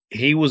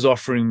he was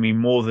offering me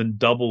more than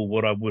double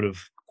what I would have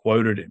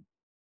quoted him,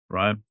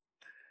 right?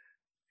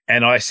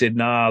 And I said,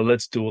 nah,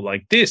 let's do it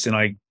like this. And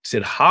I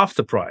said half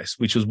the price,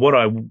 which was what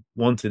I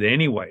wanted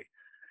anyway.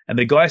 And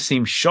the guy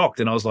seemed shocked.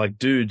 And I was like,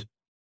 dude,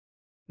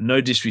 no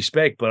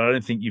disrespect, but I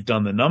don't think you've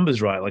done the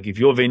numbers right. Like, if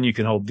your venue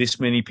can hold this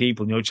many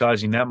people and you're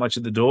charging that much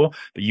at the door,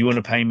 but you want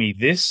to pay me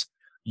this,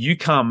 you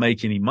can't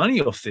make any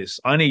money off this.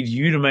 I need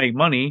you to make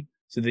money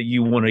so that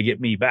you want to get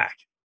me back.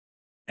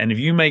 And if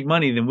you make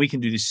money, then we can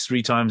do this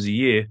 3 times a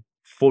year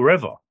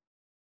forever.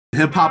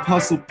 Hip Hop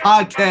Hustle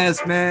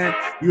Podcast, man.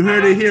 You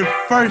heard it here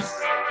first.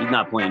 He's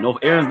not playing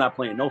Aaron's not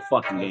playing no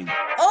fucking game.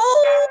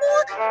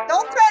 Oh,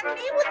 don't threaten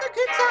me with a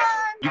good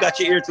time. You got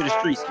your ear to the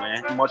streets,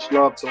 man. Much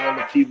love to all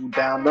the people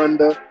down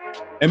under.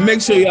 And make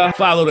sure y'all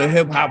follow the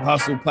Hip Hop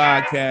Hustle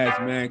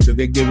Podcast, man, because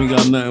they're giving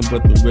y'all nothing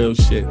but the real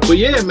shit. But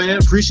yeah, man,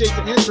 appreciate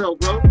the intro,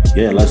 bro.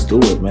 Yeah, let's do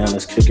it, man.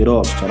 Let's kick it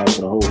off. Shout out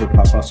to the whole Hip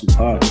Hop Hustle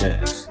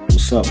Podcast.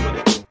 What's up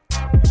with it?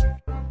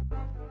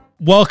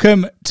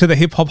 Welcome to the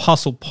Hip Hop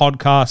Hustle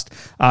Podcast.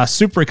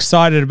 Super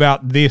excited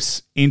about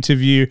this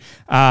interview.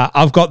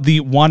 I've got the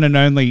one and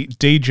only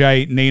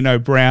DJ Nino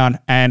Brown.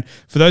 And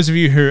for those of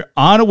you who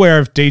aren't aware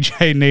of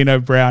DJ Nino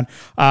Brown,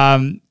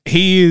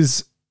 he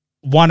is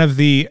one of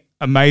the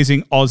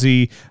amazing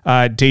Aussie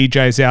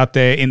DJs out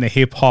there in the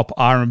hip hop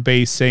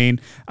R&B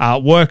scene.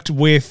 Worked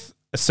with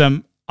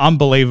some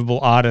unbelievable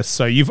artists.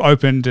 So you've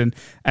opened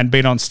and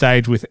been on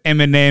stage with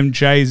Eminem,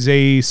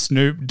 Jay-Z,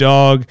 Snoop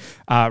Dogg,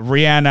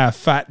 Rhianna,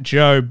 Fat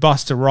Joe,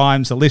 Busta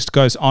Rhymes. The list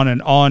goes on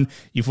and on.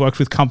 You've worked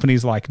with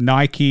companies like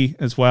Nike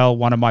as well,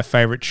 one of my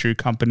favorite shoe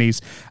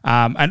companies,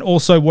 and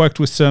also worked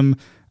with some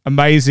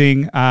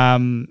amazing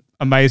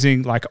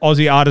like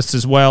Aussie artists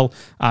as well,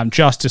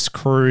 Justice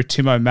Crew,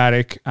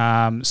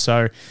 Timo-Matic.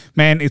 So,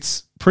 man,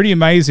 it's pretty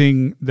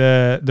amazing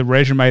the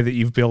resume that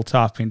you've built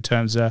up in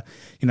terms of,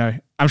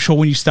 I'm sure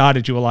when you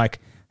started you were like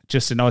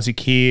just an Aussie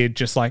kid,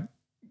 just like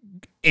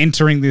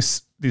entering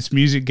this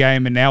music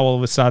game, and now all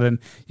of a sudden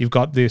you've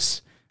got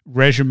this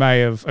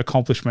resume of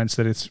accomplishments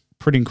that it's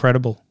pretty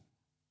incredible.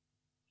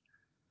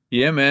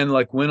 Yeah, man.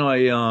 Like when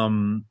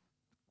I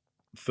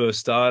first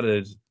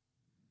started,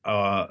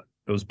 it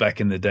was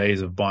back in the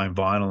days of buying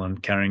vinyl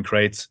and carrying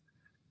crates,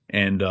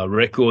 and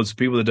records.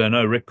 People that don't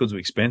know, records were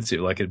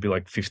expensive. Like it'd be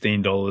like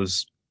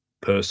 $15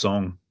 per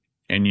song,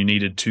 and you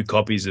needed 2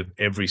 copies of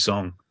every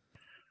song.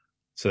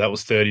 So that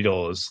was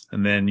 $30.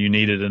 And then you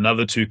needed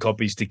another 2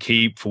 copies to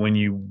keep for when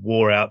you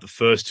wore out the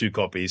first 2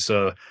 copies.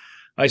 So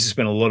I used to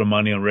spend a lot of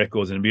money on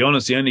records. And to be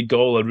honest, the only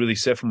goal I'd really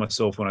set for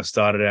myself when I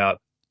started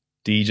out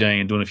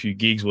DJing and doing a few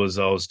gigs was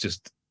I was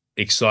just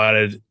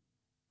excited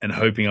and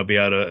hoping I'd be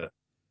able to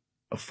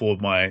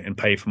afford and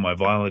pay for my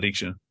vinyl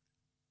addiction.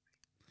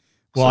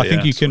 Well, so, I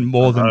think you can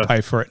more than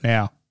pay for it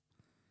now.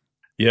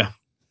 Yeah,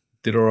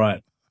 did all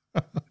right.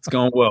 It's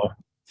going well.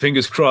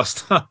 Fingers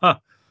crossed.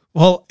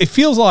 Well, it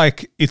feels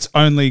like it's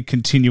only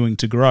continuing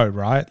to grow,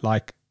 right?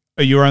 Like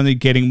you're only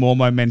getting more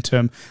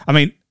momentum. I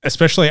mean,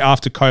 especially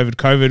after COVID.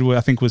 COVID, I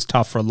think, was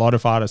tough for a lot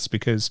of artists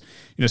because,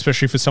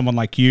 especially for someone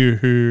like you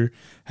who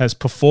has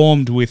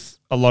performed with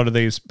a lot of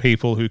these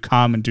people who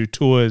come and do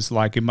tours,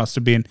 like it must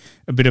have been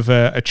a bit of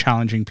a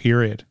challenging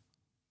period.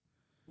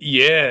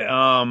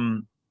 Yeah.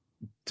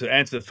 To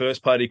answer the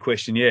first part of your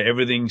question, yeah,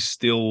 everything's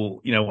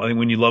still, I think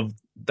when you love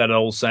that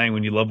old saying,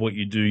 when you love what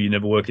you do, you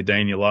never work a day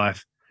in your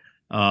life.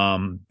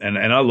 And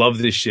I love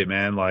this shit,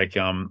 man. Like,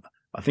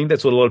 I think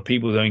that's what a lot of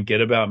people don't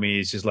get about me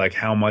is just like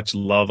how much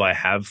love I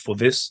have for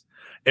this,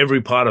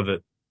 every part of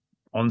it,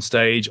 on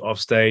stage, off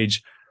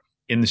stage,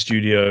 in the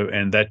studio.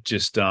 And that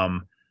just, I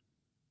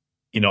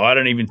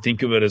don't even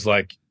think of it as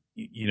like,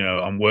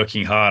 I'm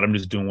working hard. I'm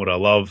just doing what I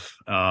love.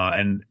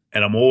 And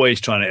I'm always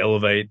trying to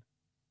elevate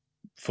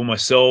for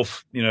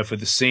myself, for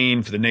the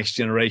scene, for the next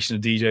generation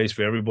of DJs,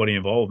 for everybody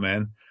involved,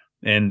 man.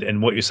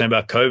 And what you're saying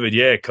about COVID,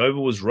 yeah,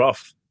 COVID was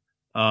rough.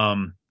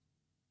 My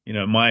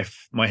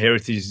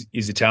heritage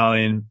is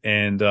Italian,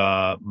 and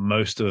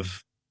most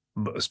of,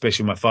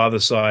 especially my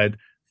father's side,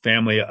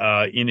 family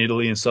are in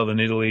Italy, in southern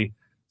Italy.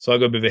 So I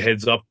got a bit of a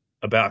heads up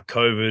about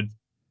COVID,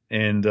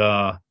 and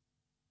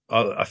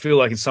I feel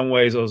like in some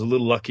ways I was a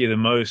little luckier than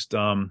most.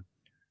 I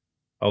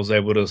was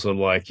able to sort of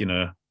like,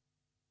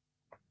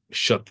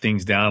 shut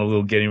things down a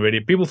little, getting ready.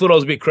 People thought I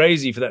was a bit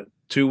crazy for that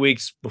 2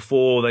 weeks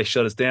before they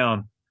shut us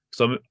down.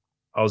 So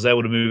I was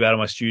able to move out of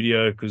my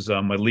studio because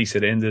my lease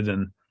had ended,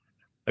 and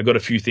I got a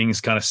few things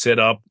kind of set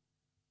up.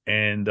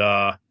 And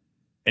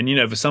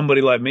for somebody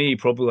like me,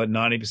 probably like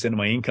 90% of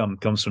my income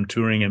comes from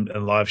touring and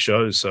live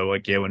shows. So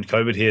like, yeah, when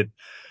COVID hit,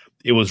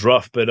 it was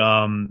rough. But,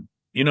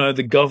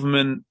 the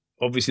government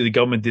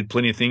did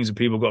plenty of things that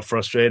people got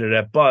frustrated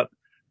at, but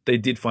they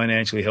did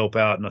financially help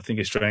out. And I think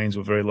Australians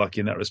were very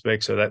lucky in that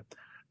respect. So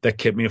that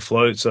kept me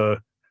afloat. So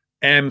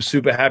am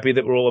super happy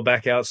that we're all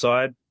back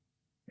outside.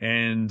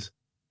 And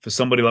for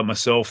somebody like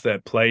myself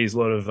that plays a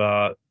lot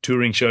of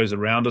touring shows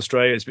around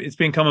Australia, it's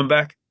been coming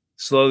back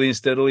slowly and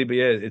steadily, but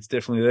yeah, it's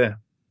definitely there.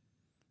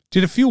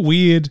 Did it feel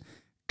weird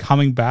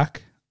coming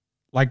back?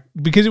 Like,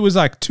 because it was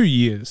like 2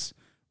 years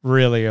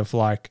really of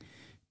like,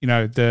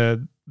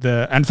 the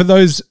and for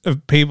those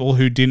of people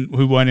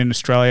who weren't in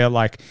Australia,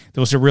 like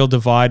there was a real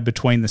divide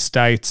between the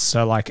states.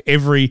 So like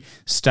every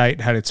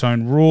state had its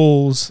own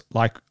rules.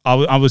 Like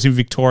I was in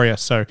Victoria,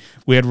 so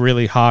we had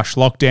really harsh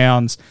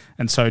lockdowns,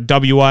 and so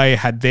WA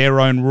had their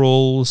own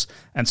rules,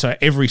 and so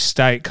every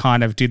state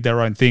kind of did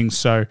their own thing.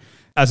 So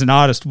as an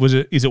artist,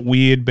 is it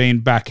weird being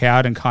back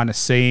out and kind of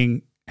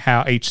seeing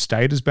how each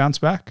state has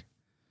bounced back?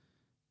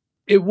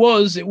 It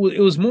was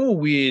more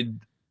weird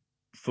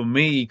for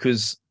me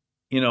because,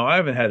 I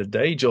haven't had a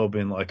day job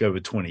in like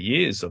over 20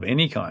 years of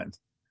any kind.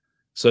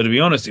 So to be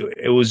honest,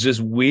 it was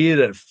just weird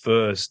at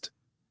first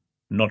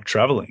not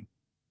traveling.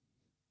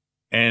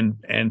 And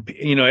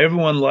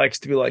everyone likes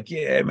to be like,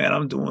 yeah, man,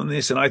 I'm doing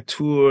this and I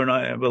tour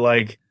but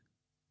like,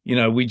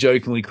 we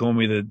jokingly call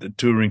me the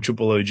touring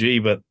triple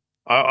OG, but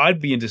I'd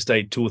be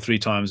interstate 2 or 3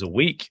 times a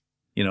week.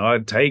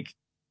 I'd take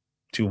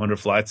 200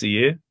 flights a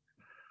year.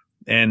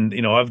 And,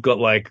 I've got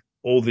like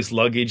all this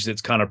luggage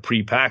that's kind of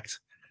pre-packed.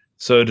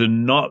 So to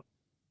not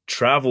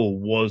travel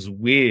was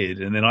weird.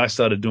 And then I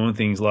started doing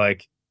things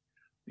like,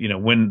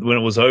 when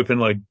it was open,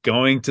 like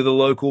going to the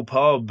local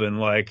pub and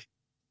like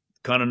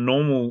kind of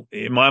normal,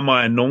 in my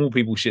mind, normal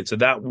people shit. So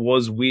that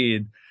was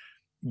weird.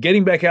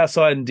 Getting back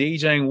outside and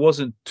DJing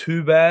wasn't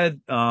too bad.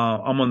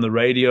 I'm on the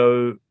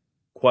radio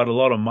quite a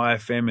lot on My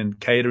FM and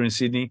Cater in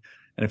Sydney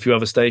and a few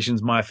other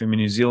stations, My FM in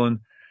New Zealand.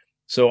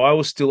 So I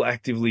was still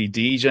actively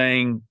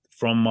DJing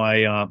from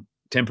my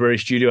temporary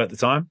studio at the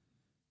time.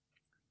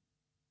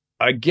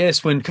 I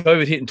guess when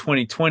COVID hit in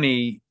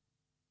 2020,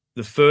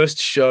 the first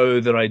show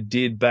that I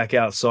did back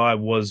outside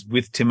was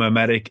with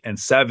Timomatic and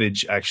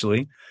Savage,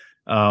 actually,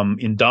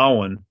 in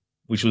Darwin,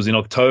 which was in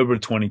October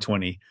of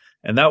 2020.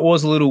 And that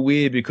was a little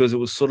weird because it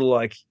was sort of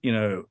like,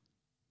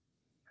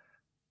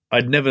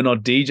 I'd never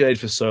not DJed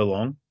for so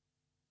long,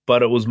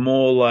 but it was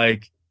more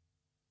like,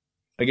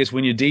 I guess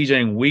when you're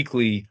DJing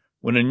weekly,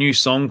 when a new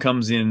song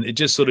comes in, it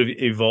just sort of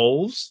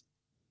evolves.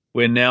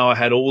 Where now I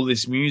had all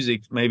this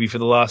music maybe for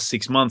the last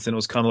 6 months, and it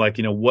was kind of like,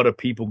 what are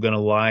people going to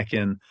like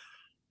and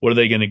what are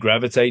they going to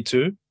gravitate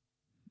to?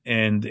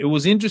 And it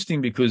was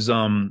interesting because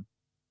to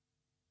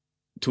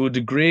a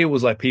degree, it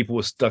was like people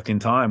were stuck in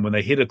time. When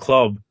they hit a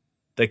club,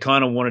 they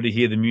kind of wanted to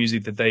hear the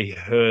music that they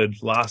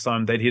heard last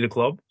time they'd hit a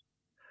club.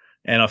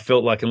 And I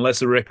felt like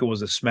unless a record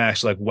was a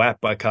smash, like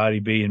WAP by Cardi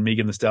B and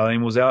Megan Thee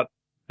Stallion was out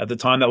at the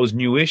time, that was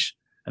newish.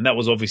 And that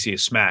was obviously a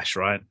smash,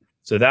 right?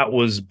 So that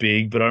was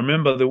big, but I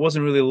remember there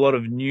wasn't really a lot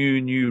of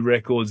new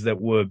records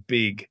that were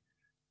big.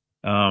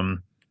 So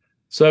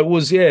it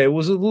was a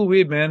little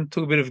weird, man.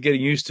 Took a bit of getting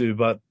used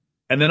to,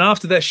 and then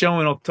after that show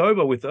in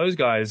October with those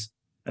guys,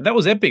 and that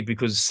was epic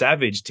because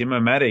Savage,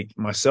 Timomatic,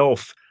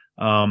 myself,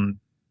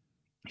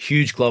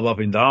 huge club up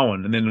in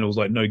Darwin, and then it was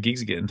like no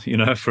gigs again,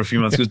 for a few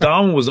months because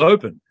Darwin was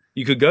open.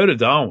 You could go to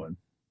Darwin,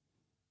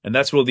 and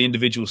that's where all the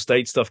individual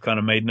state stuff kind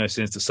of made no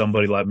sense to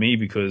somebody like me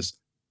because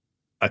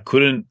I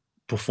couldn't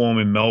perform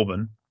in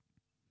Melbourne.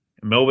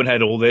 Melbourne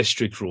had all their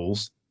strict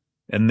rules,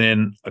 and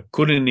then I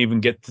couldn't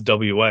even get to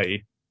WA.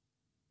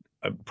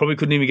 I probably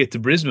couldn't even get to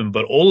Brisbane,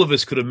 but all of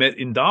us could have met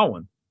in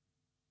Darwin.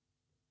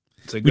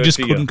 So we just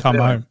couldn't come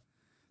home.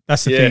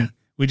 That's the thing.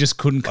 We just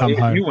couldn't come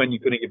home. You went, you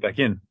couldn't get back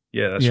in.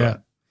 Yeah, that's right.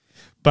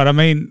 But I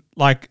mean,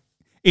 like,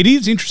 it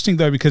is interesting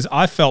though, because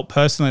I felt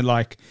personally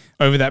like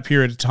over that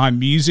period of time,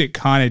 music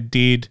kind of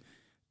did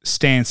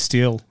stand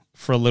still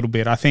for a little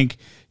bit. I think,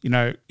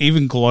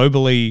 even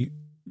globally,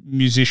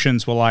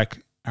 musicians were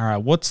like, all right,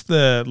 what's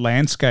the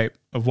landscape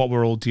of what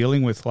we're all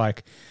dealing with?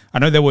 Like, I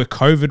know there were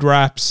COVID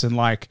raps and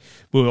like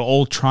we were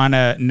all trying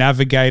to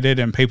navigate it,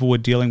 and people were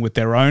dealing with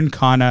their own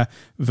kind of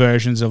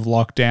versions of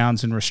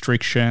lockdowns and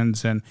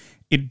restrictions. And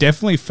it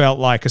definitely felt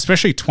like,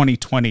 especially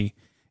 2020,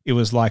 it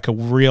was like a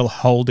real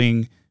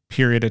holding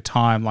period of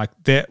time. Like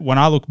when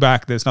I look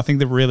back, there's nothing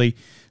that really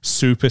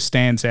super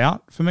stands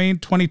out for me in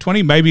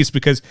 2020. Maybe it's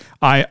because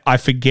I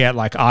forget,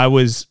 like I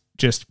was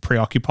just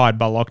preoccupied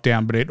by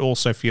lockdown, but it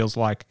also feels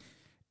like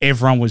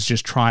everyone was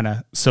just trying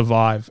to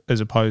survive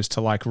as opposed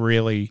to like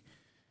really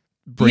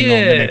bring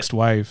on the next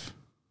wave.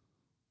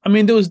 I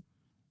mean,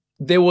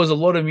 there was a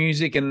lot of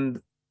music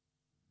and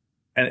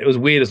it was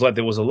weird. It's like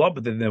there was a lot,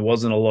 but then there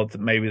wasn't a lot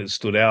that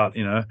stood out,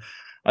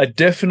 I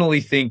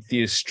definitely think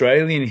the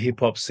Australian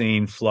hip hop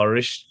scene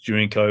flourished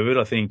during COVID.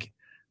 I think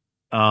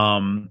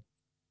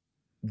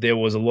there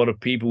was a lot of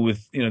people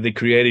with, the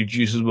creative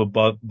juices were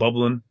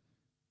bubbling.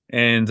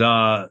 And,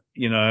 I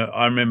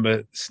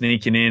remember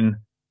sneaking in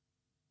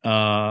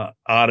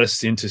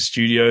artists into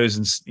studios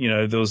and,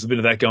 there was a bit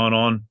of that going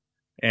on.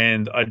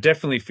 And I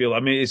definitely feel,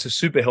 it's a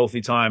super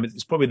healthy time.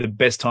 It's probably the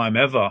best time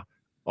ever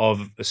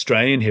of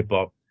Australian hip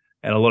hop.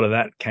 And a lot of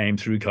that came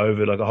through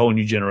COVID, like a whole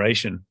new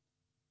generation.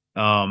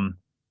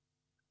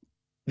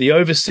 The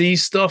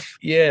overseas stuff,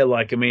 in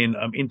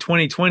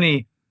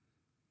 2020,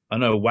 I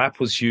know WAP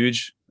was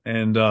huge.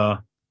 And,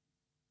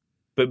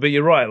 but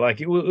you're right.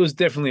 Like it was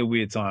definitely a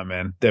weird time,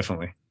 man.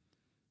 Definitely.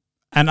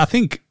 And I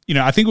think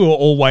we were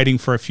all waiting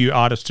for a few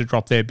artists to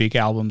drop their big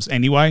albums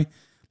anyway.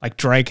 Like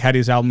Drake had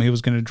his album he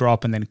was going to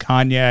drop, and then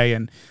Kanye,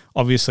 and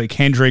obviously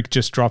Kendrick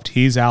just dropped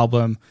his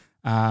album.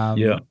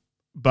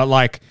 But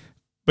like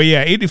But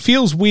yeah, it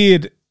feels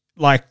weird,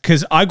 like,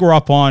 because I grew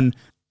up on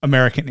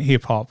American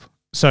hip hop.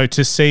 So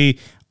to see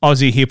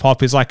Aussie hip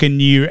hop is like a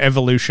new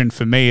evolution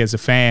for me as a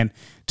fan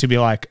to be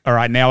like, all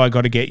right, now I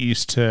got to get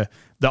used to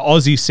the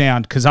Aussie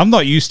sound because I'm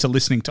not used to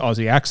listening to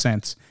Aussie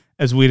accents,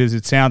 as weird as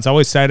it sounds. I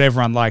always say to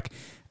everyone, like,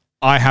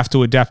 I have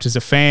to adapt as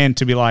a fan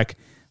to be like,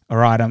 all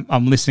right,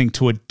 I'm listening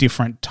to a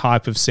different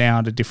type of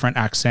sound, a different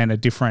accent, a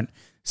different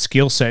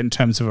skill set in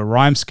terms of a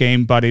rhyme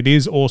scheme. But it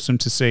is awesome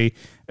to see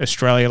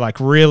Australia like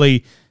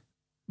really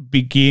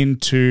begin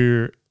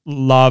to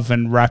love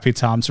and wrap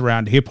its arms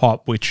around hip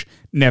hop, which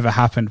never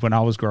happened when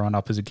I was growing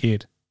up as a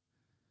kid.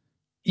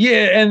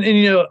 Yeah, and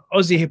you know,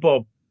 Aussie hip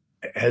hop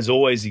has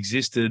always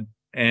existed,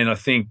 and I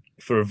think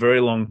for a very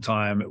long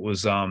time it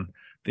was there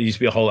used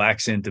to be a whole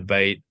accent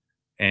debate,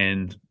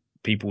 and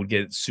people would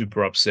get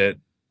super upset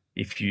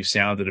if you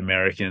sounded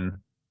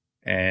American,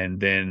 and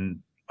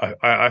then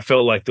I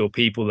felt like there were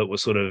people that were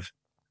sort of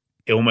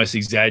almost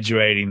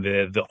exaggerating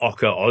the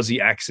Ocker Aussie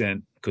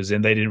accent because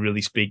then they didn't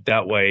really speak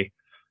that way.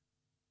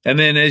 And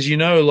then, as you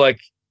know,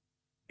 like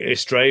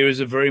Australia is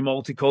a very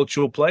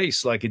multicultural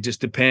place. Like it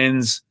just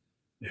depends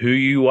who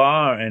you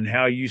are and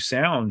how you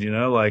sound. You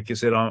know, like I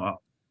said,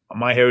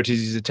 my heritage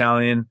is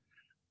Italian.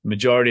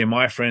 Majority of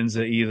my friends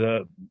are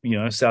either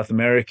South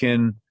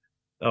American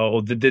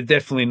or they're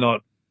definitely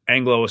not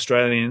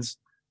Anglo-Australians,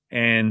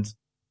 and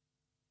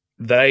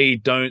they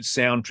don't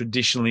sound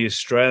traditionally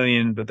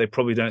Australian, but they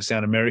probably don't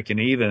sound American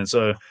either. And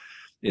so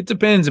it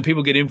depends, and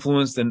people get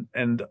influenced.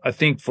 And I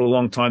think for a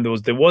long time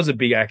there was a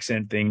big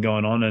accent thing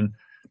going on, and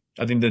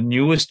I think the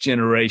newest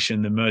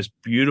generation, the most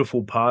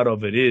beautiful part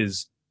of it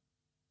is,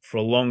 for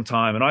a long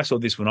time, and I saw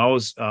this when I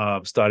was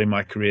starting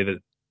my career, that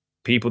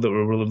people that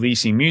were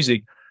releasing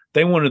music,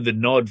 they wanted the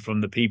nod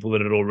from the people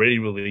that had already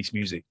released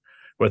music.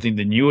 Where I think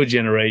the newer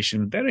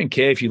generation, they don't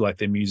care if you like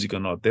their music or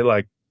not. They're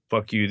like,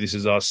 fuck you, this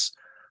is us,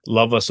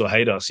 love us or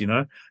hate us, you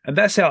know? And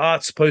that's how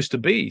art's supposed to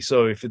be.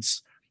 So if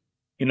it's,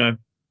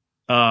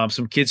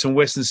 some kids from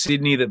Western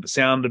Sydney that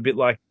sound a bit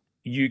like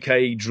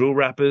UK drill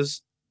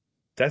rappers,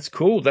 that's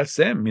cool. That's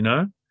them, you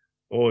know?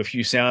 Or if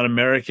you sound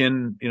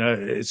American,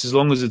 it's as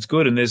long as it's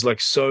good. And there's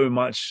like so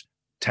much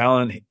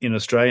talent in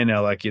Australia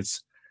now. Like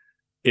it's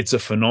a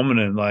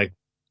phenomenon. Like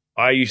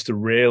I used to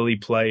rarely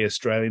play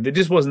Australian. There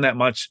just wasn't that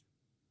much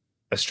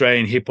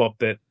Australian hip hop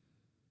that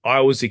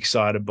I was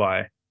excited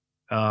by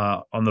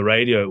on the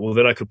radio, or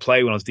that I could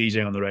play when I was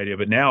DJing on the radio.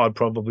 But now I'd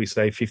probably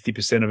say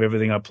 50% of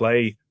everything I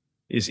play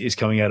is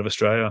coming out of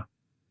Australia.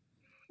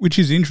 Which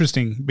is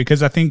interesting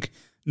because I think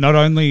not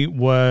only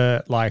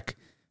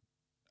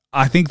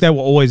I think they were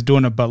always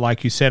doing it, but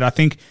like you said, I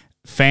think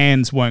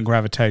fans weren't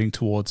gravitating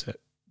towards it.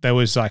 There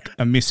was like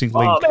a missing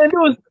link. Oh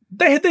man,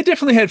 they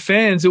definitely had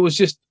fans. It was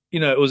just,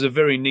 it was a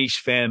very niche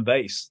fan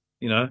base,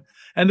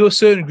 and there were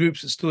certain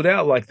groups that stood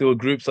out. Like there were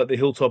groups like the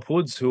Hilltop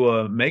Hoods who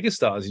are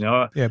megastars,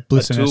 Yeah,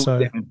 Bliss and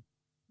SO.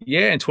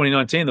 Yeah, in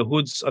 2019, the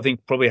Hoods, I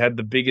think, probably had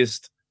the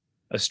biggest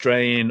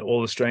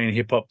all-Australian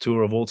hip-hop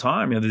tour of all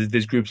time.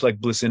 There's groups like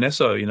Bliss and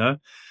SO,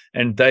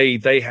 and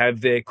they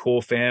have their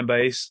core fan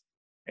base.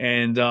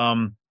 And,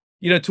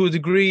 to a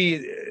degree,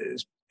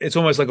 it's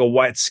almost like a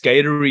white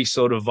skatery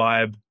sort of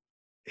vibe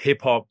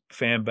hip-hop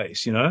fan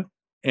base,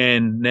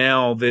 And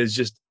now there's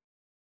just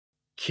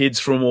kids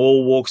from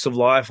all walks of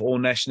life, all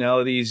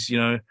nationalities,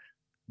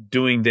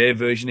 doing their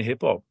version of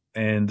hip hop,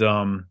 and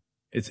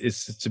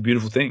it's a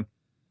beautiful thing.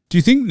 Do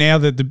you think now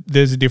that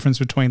there's a difference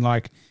between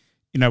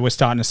we're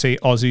starting to see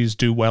Aussies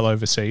do well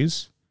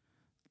overseas?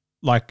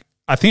 Like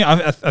I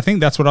think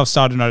that's what I've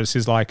started to notice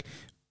is like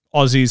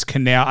Aussies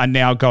are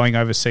now going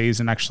overseas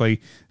and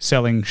actually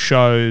selling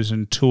shows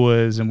and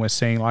tours, and we're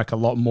seeing like a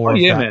lot more of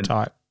that man.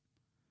 Type.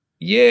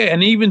 Yeah,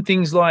 and even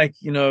things like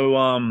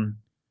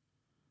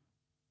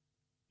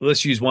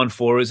let's use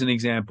 1-4 as an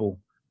example.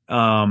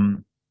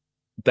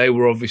 They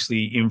were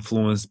obviously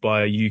influenced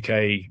by a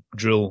UK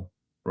drill,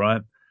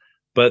 right?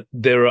 But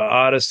there are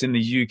artists in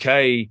the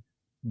UK,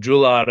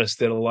 drill artists,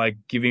 that are like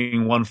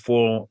giving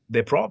 1-4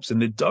 their props,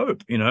 and they're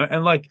dope,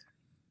 And like,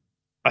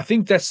 I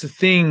think that's the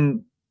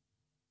thing.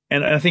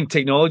 And I think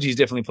technology has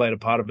definitely played a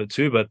part of it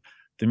too. But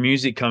the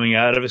music coming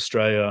out of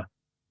Australia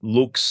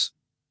looks,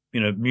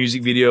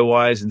 music video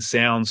wise and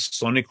sounds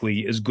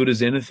sonically as good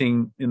as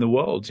anything in the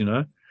world,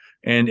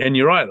 And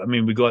you're right. I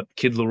mean, we got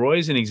Kid Laroi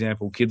as an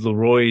example. Kid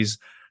Laroi's,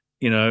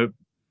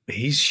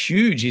 he's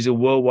huge. He's a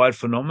worldwide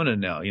phenomenon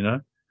now,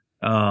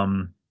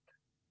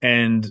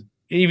 and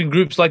even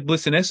groups like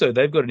Bliss and SO,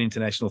 they've got an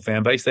international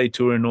fan base. They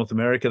tour in North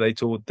America. They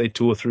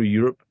tour through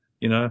Europe,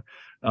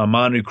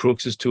 Manu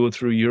Crooks has toured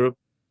through Europe.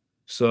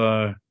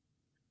 So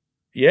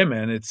yeah,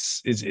 man,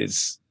 it's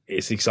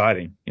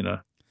exciting,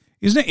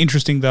 Isn't it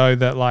interesting though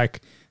that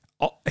like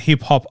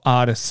hip hop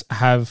artists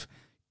have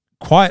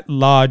quite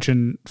large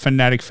and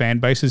fanatic fan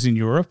bases in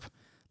Europe?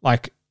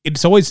 Like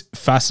it's always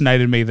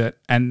fascinated me that,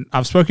 and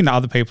I've spoken to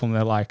other people and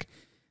they're like,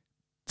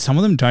 some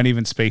of them don't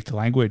even speak the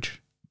language,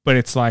 but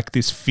it's like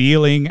this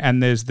feeling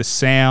and there's the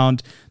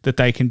sound that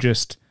they can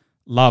just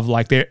love.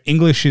 Like their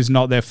English is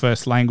not their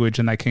first language,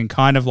 and they can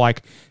kind of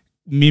like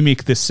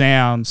mimic the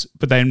sounds,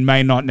 but they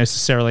may not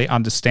necessarily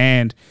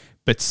understand,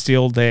 but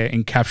still they're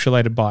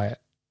encapsulated by it.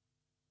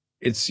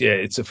 It's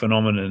a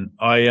phenomenon.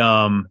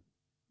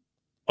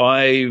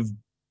 I've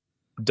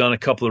done a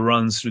couple of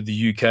runs through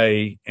the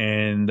UK,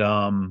 and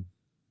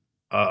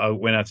I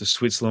went out to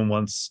Switzerland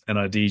once, and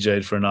I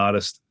DJ'd for an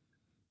artist,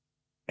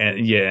 and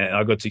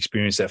I got to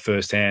experience that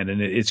firsthand, and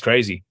it's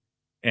crazy.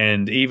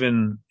 And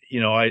even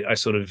I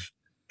sort of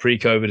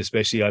pre-COVID,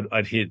 especially,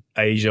 I'd hit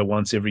Asia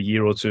once every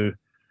year or two,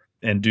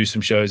 and do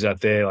some shows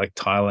out there, like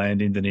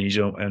Thailand,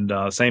 Indonesia,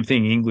 and same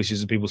thing. English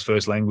is people's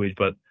first language,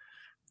 but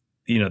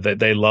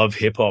they love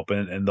hip hop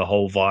and the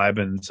whole vibe,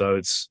 and so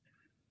it's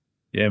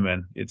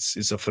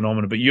a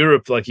phenomenon. But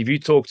Europe, like if you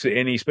talk to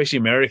any, especially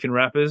American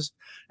rappers,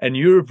 and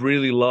Europe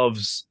really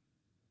loves,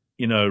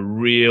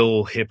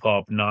 real hip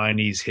hop,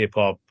 90s hip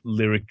hop,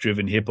 lyric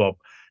driven hip hop,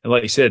 and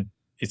like you said,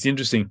 it's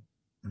interesting.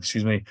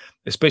 Excuse me,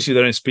 especially if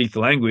they don't speak the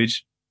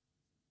language,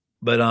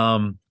 but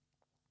man,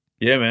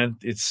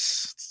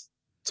 it's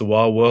a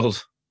wild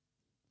world.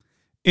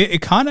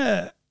 It kind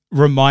of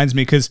reminds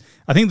me, because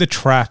I think the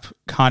trap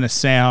kind of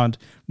sound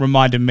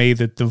reminded me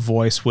that the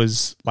voice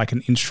was like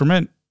an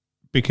instrument,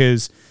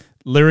 because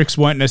lyrics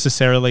weren't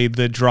necessarily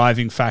the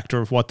driving factor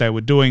of what they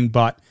were doing.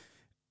 But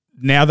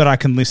now that I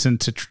can listen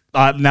to,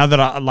 now that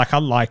I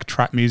like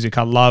trap music,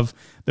 I love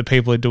that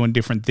people are doing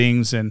different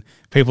things and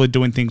people are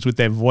doing things with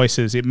their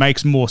voices. It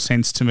makes more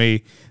sense to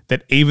me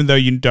that even though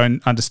you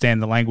don't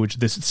understand the language,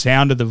 the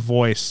sound of the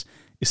voice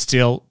is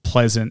still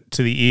pleasant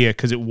to the ear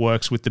because it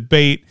works with the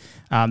beat.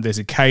 There's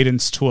a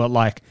cadence to it.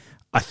 Like,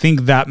 I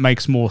think that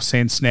makes more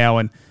sense now.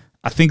 And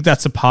I think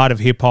that's a part of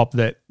hip hop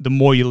that the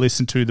more you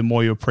listen to, the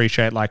more you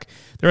appreciate. Like,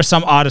 there are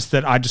some artists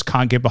that I just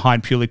can't get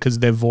behind purely because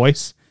their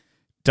voice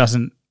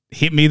doesn't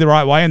hit me the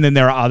right way. And then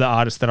there are other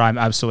artists that I'm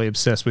absolutely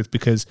obsessed with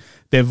because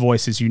their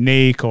voice is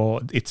unique,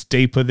 or it's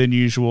deeper than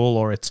usual,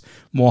 or it's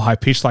more high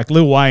pitched. Like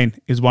Lil Wayne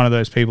is one of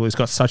those people who's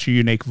got such a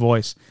unique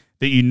voice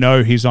that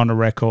he's on a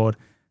record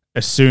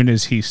as soon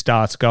as he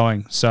starts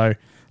going. So,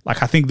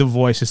 like, I think the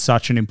voice is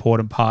such an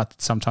important part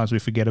that sometimes we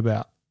forget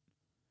about.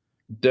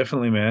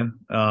 Definitely, man.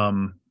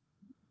 100%.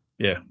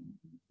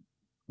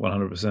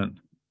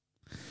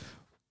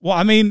 Well,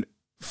 I mean,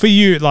 for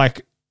you,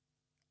 like,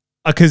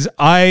 because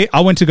I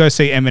went to go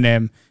see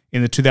Eminem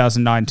in the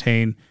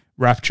 2019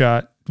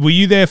 Rapture. Were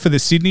you there for the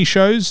Sydney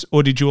shows,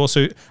 or did you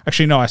also?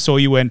 Actually, no. I saw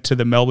you went to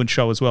the Melbourne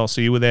show as well.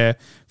 So you were there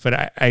for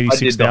the 86,000. I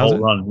did the whole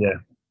run. Yeah.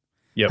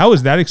 Yep. How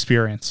was that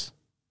experience?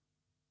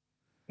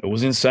 It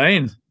was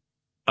insane.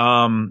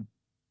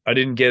 I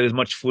didn't get as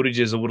much footage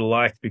as I would have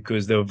liked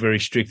because they were very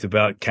strict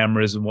about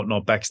cameras and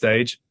whatnot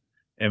backstage.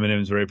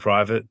 Eminem's very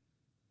private.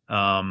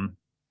 Everyone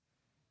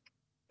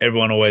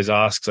always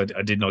asks. I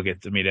did not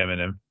get to meet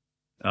Eminem.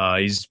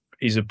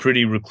 He's a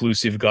pretty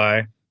reclusive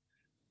guy,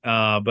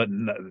 but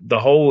the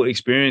whole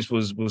experience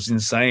was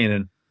insane.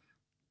 And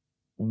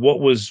what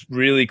was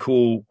really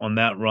cool on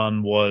that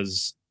run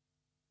was,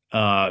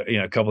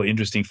 a couple of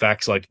interesting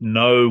facts. Like,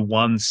 no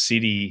one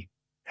city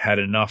had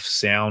enough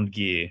sound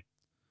gear,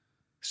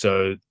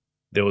 so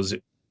there was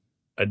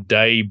a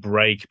day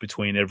break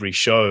between every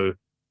show,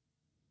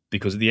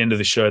 because at the end of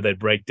the show they'd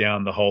break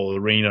down the whole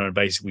arena and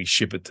basically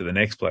ship it to the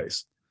next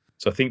place.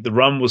 So I think the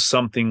run was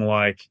something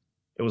like,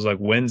 it was like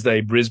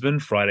Wednesday Brisbane,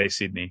 Friday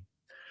Sydney.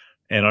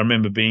 And I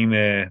remember being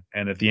there,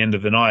 and at the end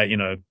of the night,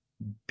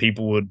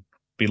 people would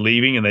be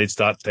leaving and they'd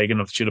start taking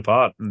the shit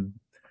apart, and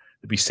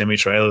there'd be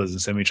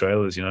semi-trailers,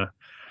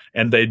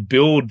 and they'd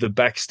build the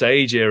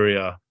backstage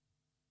area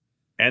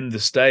and the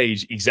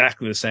stage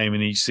exactly the same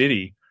in each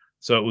city.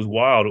 So it was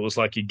wild. It was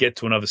like you get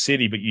to another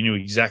city, but you knew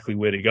exactly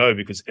where to go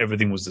because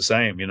everything was the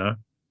same,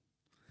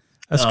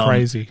 That's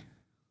crazy.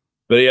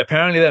 But yeah,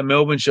 apparently that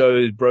Melbourne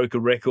show broke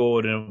a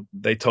record, and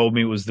they told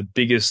me it was the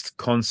biggest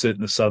concert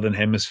in the Southern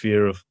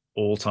Hemisphere of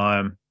all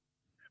time,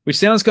 which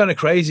sounds kind of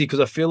crazy because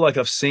I feel like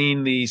I've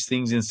seen these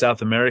things in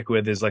South America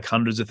where there's like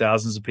hundreds of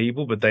thousands of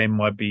people, but they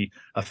might be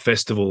a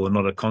festival and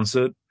not a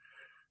concert.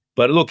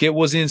 But look, it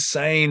was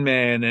insane,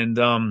 man. And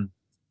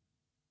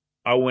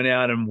I went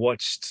out and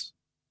watched,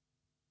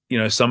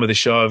 some of the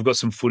show. I've got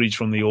some footage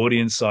from the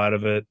audience side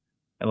of it.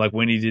 And like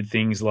when he did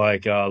things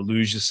like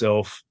Lose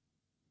Yourself,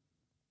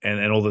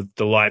 and all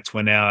the lights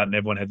went out and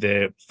everyone had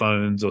their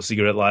phones or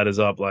cigarette lighters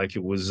up. Like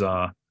it was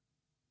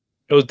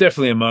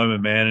definitely a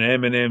moment, man.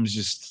 And Eminem's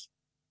just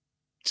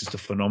a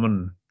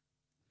phenomenon.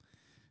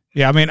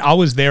 Yeah. I mean, I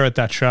was there at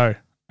that show,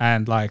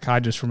 and like, I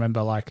just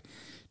remember like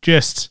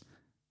just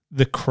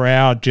the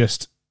crowd,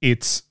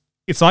 it's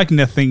like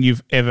nothing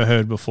you've ever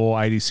heard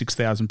before.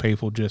 86,000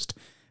 people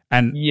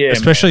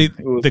especially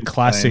the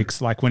classics,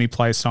 like when he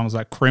plays songs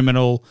like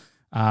Criminal,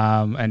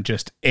 and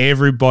just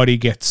everybody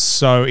gets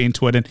so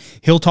into it. And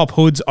Hilltop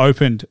Hoods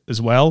opened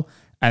as well,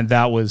 and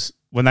that was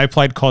when they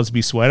played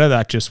Cosby Sweater,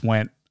 that just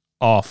went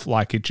off.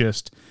 Like it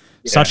just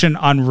such an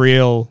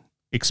unreal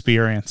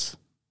experience.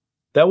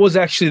 That was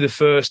actually the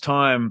first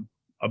time,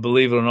 I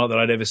believe it or not, that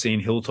I'd ever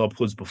seen Hilltop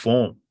Hoods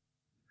perform.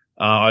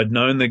 I'd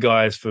known the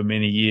guys for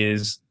many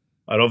years.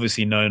 I'd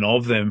obviously known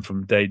of them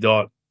from day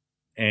dot,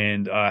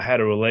 and I had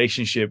a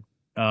relationship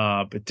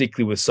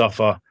particularly with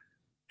Suffer,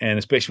 and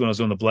especially when I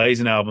was on the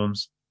Blazing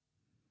albums.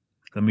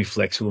 Let me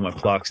flex with all my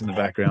plugs in the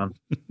background.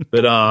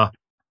 But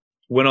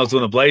when I was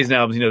on the Blazing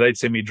albums, they'd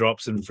send me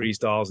drops and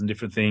freestyles and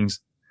different things.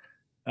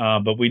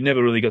 But we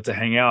never really got to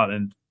hang out.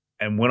 And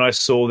when I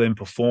saw them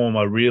perform,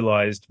 I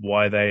realized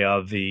why they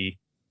are the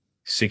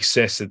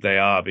success that they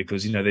are,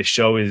 because their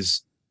show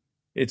it's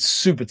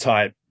super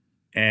tight.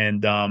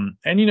 And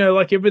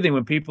like everything,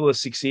 when people are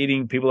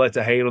succeeding, people like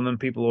to hate on them.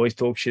 People always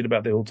talk shit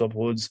about the Hilltop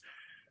Hoods.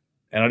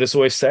 And I just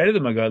always say to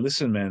them, I go,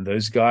 listen, man,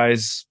 those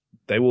guys,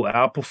 they will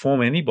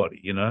outperform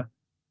anybody,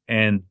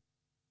 And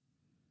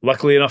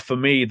luckily enough for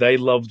me, they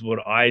loved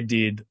what I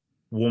did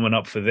warming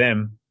up for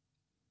them.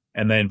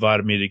 And they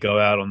invited me to go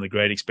out on the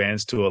Great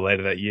Expanse tour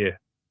later that year.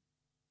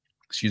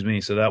 Excuse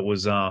me. So that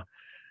was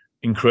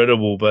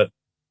incredible. But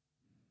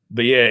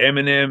yeah,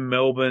 Eminem,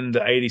 Melbourne,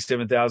 the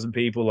 87,000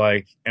 people,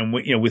 and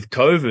with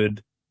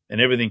COVID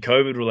and everything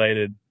COVID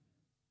related,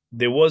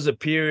 there was a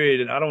period,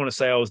 and I don't want to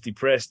say I was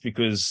depressed,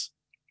 because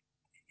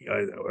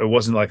it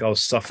wasn't like I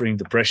was suffering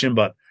depression,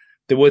 but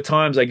there were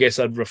times I guess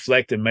I'd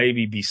reflect and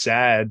maybe be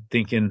sad,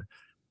 thinking,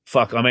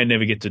 fuck, I may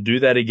never get to do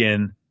that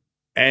again.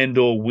 And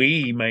or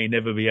we may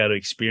never be able to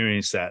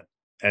experience that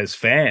as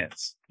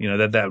fans,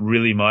 that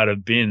really might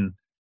have been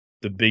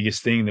the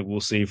biggest thing that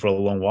we'll see for a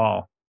long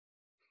while.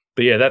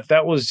 But yeah,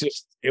 that was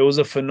just, it was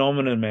a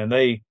phenomenon, man.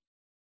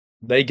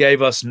 They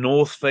gave us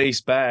North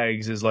Face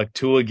bags as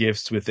tour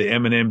gifts with the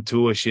Eminem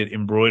tour shit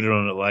embroidered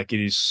on it.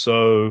 It is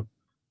so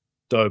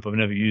dope. I've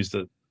never used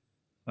it.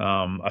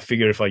 I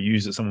figure if I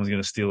use it, someone's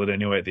going to steal it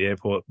anyway at the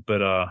airport.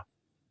 But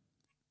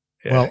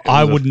yeah, well,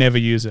 I would never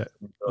use it.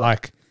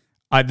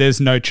 There's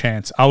no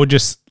chance. I would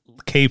just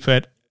keep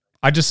it.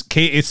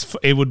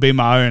 It would be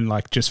my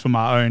own, just for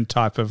my own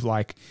type of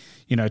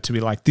to be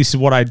this is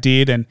what I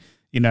did, and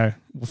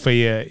for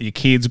your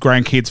kids,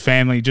 grandkids,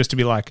 family, just to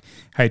be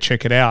hey,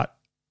 check it out.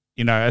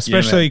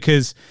 Especially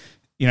because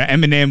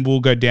Eminem will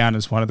go down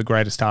as one of the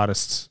greatest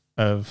artists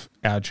of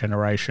our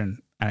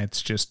generation. And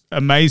it's just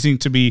amazing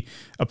to be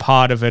a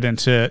part of it and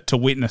to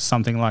witness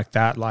something like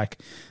that.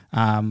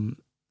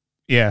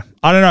 Yeah,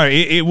 I don't know.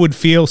 It would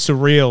feel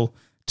surreal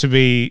to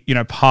be,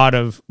 part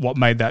of what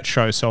made that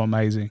show so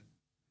amazing.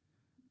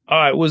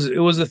 It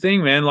was a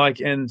thing, man.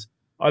 And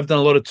I've done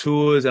a lot of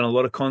tours and a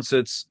lot of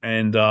concerts,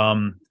 and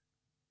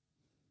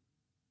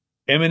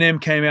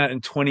Eminem came out in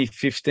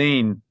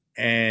 2015,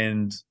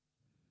 and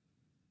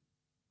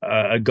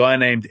a guy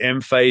named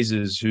M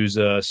Phases, who's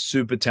a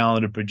super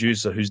talented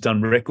producer who's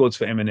done records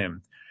for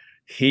Eminem,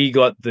 he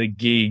got the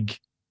gig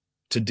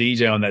to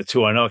DJ on that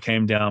tour. I know it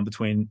came down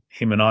between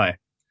him and I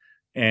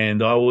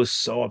was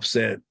so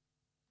upset,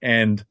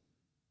 and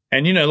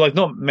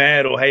not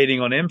mad or hating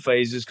on M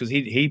Phases, because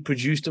he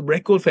produced a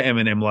record for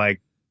Eminem.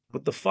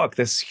 What the fuck?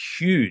 That's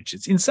huge.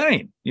 It's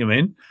insane. You know what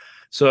I mean?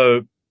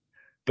 So,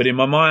 but in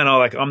my mind,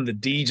 I'm the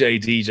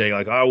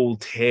DJ. I will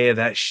tear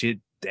that shit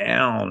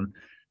down.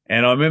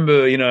 And I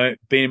remember,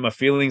 being in my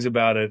feelings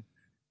about it.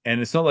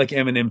 And it's not like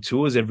Eminem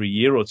tours every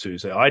year or two.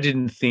 So I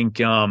didn't think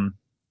Eminem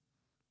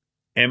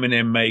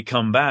may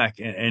come back.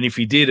 And if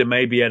he did, it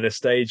may be at a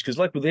stage. Because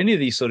with any of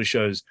these sort of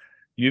shows,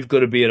 you've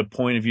got to be at a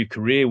point of your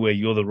career where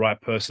you're the right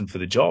person for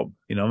the job.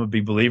 I'm a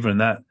big believer in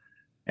that.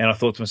 And I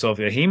thought to myself,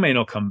 yeah, he may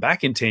not come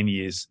back in 10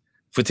 years.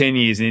 And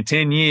in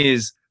 10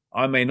 years,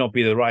 I may not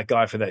be the right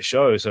guy for that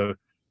show. So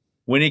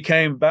when he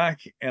came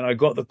back and I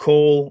got the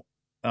call,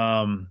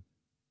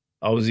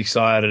 I was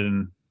excited,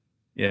 and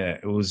yeah,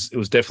 it was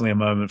definitely a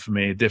moment for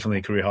me, definitely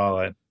a career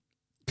highlight.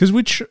 Because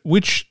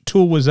which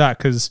tour was that?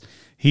 Because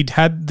he'd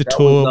had the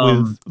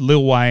tour with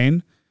Lil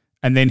Wayne,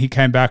 and then he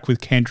came back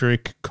with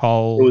Kendrick,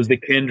 Cole. It was the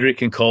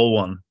Kendrick and Cole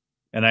one,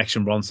 and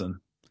Action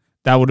Bronson.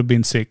 That would have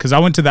been sick, because I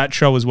went to that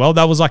show as well.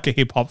 That was like a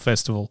hip hop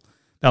festival.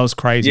 That was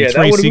crazy. Yeah,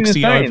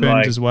 360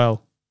 opened as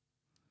well.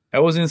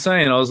 That was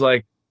insane. I was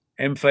like,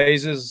 M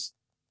Phases,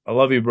 I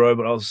love you, bro,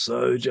 but I was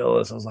so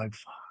jealous. I was like,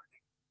 fuck.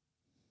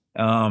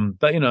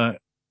 But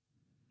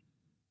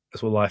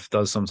that's what life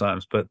does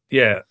sometimes. But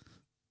yeah,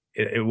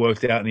 it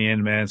worked out in the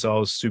end, man. So I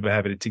was super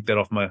happy to tick that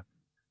off my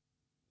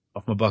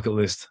bucket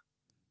list.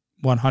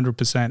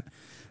 100%.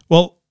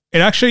 Well,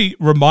 it actually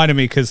reminded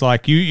me, because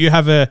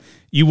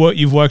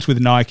you've worked with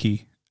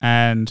Nike,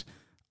 and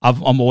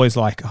I'm always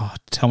like, oh,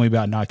 tell me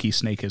about Nike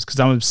sneakers, because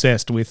I'm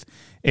obsessed with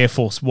Air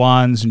Force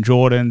Ones and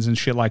Jordans and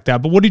shit like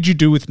that. But what did you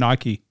do with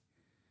Nike?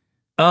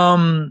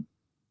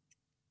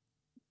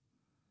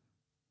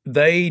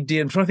 They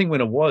did. I'm trying to think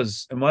when it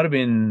was. It might have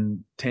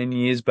been 10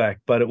 years back,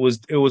 but it was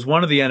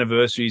one of the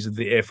anniversaries of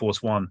the Air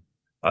Force One.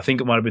 I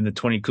think it might have been the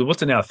 20. Because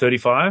what's it now?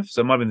 35.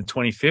 So it might have been the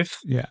 25th.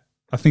 Yeah,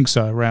 I think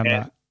so. Around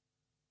that.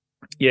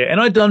 Yeah,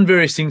 and I'd done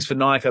various things for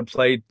Nike. I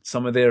played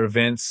some of their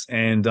events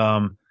and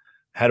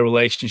had a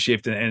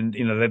relationship, and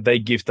they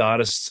gift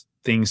artists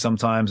things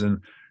sometimes,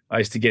 and I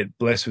used to get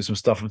blessed with some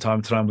stuff from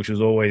time to time, which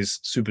was always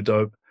super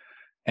dope.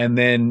 And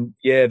then,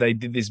 yeah, they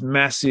did this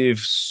massive,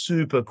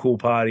 super cool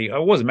party. It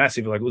wasn't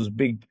massive, it was a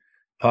big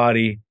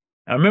party.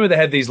 I remember they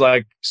had these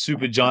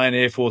super giant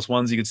Air Force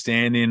Ones you could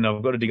stand in.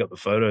 I've got to dig up the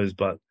photos,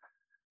 but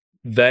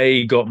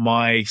they got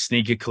my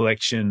sneaker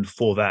collection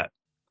for that.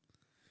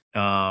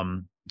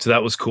 So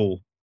that was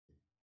cool.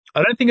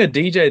 I don't think I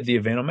DJ'd at the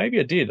event, or maybe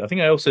I did. I think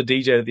I also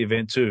DJ'd at the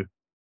event too.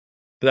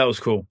 But that was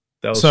cool.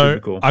 That was super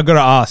cool. I got to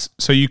ask,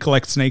 so you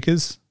collect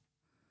sneakers?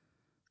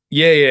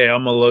 Yeah,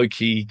 I'm a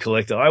low-key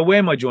collector. I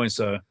wear my joints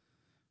though.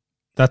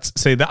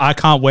 I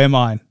can't wear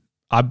mine.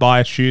 I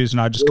buy shoes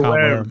and I just can't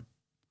wear them.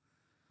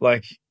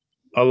 Like,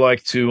 I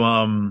like to,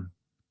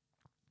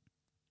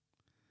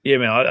 yeah,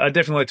 man, I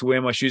definitely like to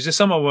wear my shoes. There's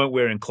some I won't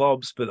wear in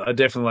clubs, but I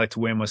definitely like to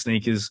wear my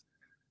sneakers.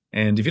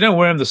 And if you don't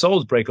wear them, the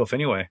soles break off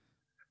anyway.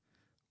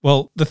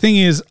 Well, the thing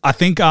is, I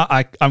think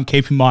I'm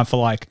keeping mine for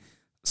like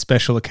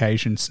special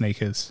occasion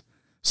sneakers.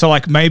 So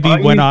like maybe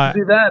when I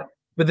do that,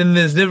 but then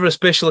there's never a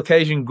special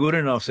occasion good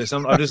enough. So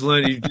I just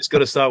learned you just got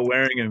to start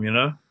wearing them, you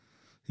know?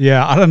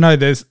 Yeah, I don't know.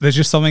 There's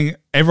just something.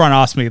 Everyone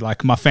asks me,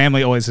 like my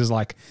family always is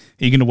like,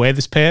 "Are you going to wear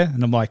this pair?"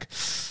 And I'm like,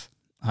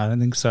 I don't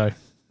think so.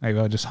 Maybe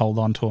I'll just hold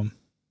on to them.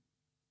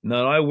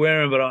 No, I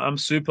wear them, but I'm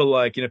super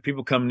like,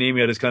 people come near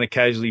me, I just kind of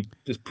casually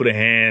just put a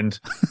hand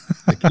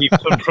to keep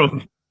them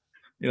from,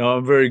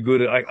 I'm very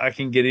good at, I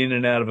can get in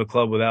and out of a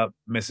club without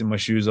messing my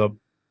shoes up.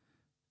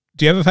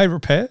 Do you have a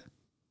favorite pair?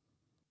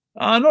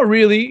 Not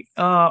really.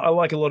 I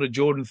like a lot of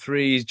Jordan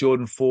 3s,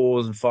 Jordan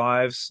 4s and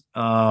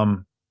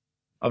 5s.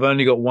 I've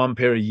only got one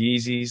pair of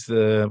Yeezys,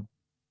 I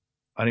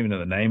don't even know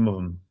the name of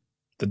them,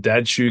 the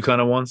dad shoe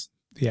kind of ones.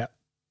 Yeah.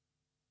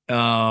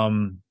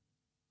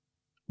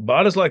 But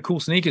I just like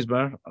cool sneakers,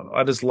 bro.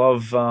 I just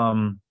love,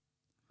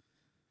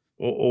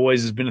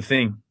 always has been a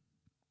thing.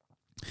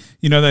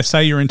 They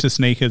say you're into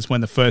sneakers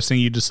when the first thing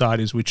you decide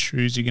is which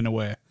shoes you're going to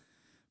wear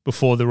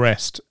before the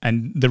rest.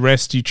 And the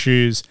rest you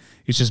choose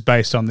is just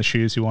based on the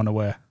shoes you want to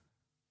wear.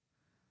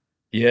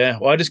 Yeah.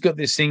 Well, I just got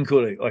this thing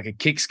called like a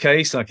kicks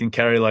case. I can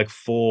carry like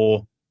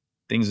 4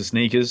 pairs of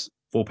sneakers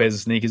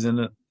in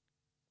it.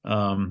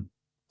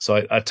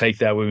 So I take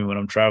that with me when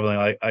I'm traveling.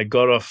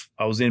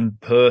 I was in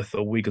Perth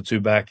a week or 2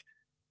 back,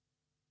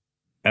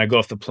 and I got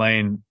off the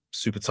plane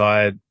super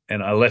tired,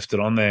 and I left it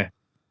on there.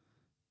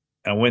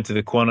 And I went to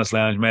the Qantas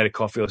lounge, made a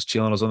coffee. I was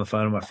chilling. I was on the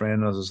phone with my friend,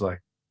 and I was just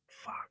like,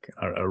 fuck.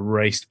 I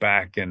raced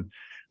back, and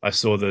I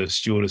saw the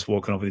stewardess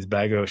walking off with his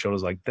bag over her shoulder. I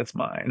was like, that's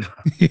mine.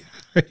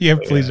 Yeah,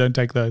 please don't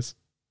take those.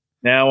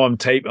 Now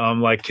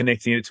I'm like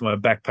connecting it to my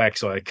backpack,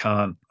 so I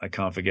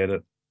can't forget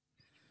it.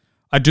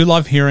 I do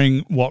love hearing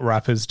what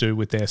rappers do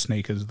with their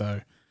sneakers,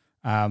 though.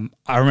 I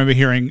remember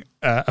hearing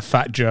a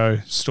Fat Joe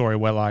story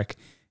where like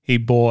he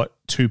bought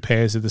 2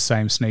 pairs of the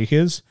same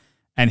sneakers,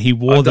 and he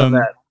wore them.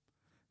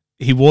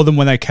 He wore them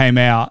when they came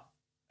out,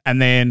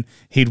 and then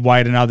he'd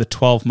wait another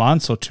 12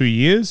 months or 2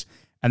 years,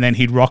 and then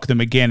he'd rock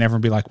them again.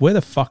 Everyone would be like, "Where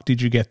the fuck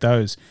did you get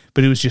those?"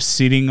 But he was just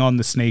sitting on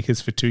the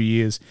sneakers for 2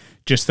 years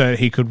just so that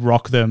he could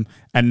rock them,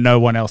 and no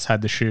one else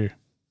had the shoe.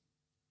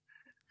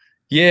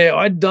 Yeah,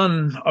 I've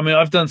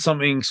done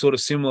something sort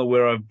of similar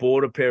where I've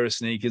bought a pair of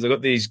sneakers. I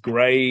got these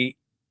gray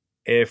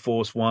Air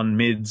Force One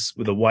mids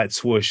with a white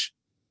swoosh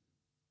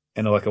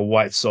and like a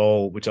white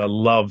sole, which I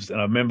loved. And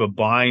I remember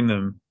buying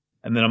them,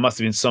 and then I must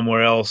have been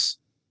somewhere else,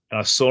 and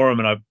I saw them,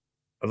 and I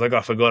was like,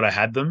 I forgot I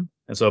had them.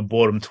 And so I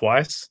bought them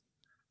twice.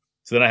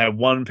 So then I had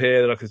one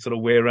pair that I could sort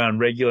of wear around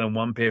regular and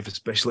one pair for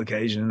special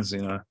occasions,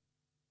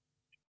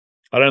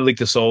 I don't lick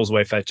the soles the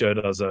way Fat Joe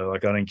does, though.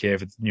 Like, I don't care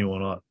if it's new or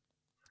not.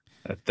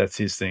 That's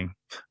his thing.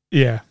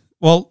 Yeah.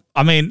 Well,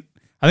 I mean,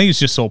 I think it's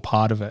just all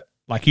part of it.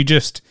 Like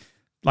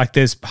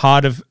there's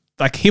part of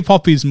like hip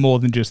hop is more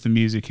than just the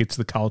music. It's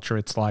the culture.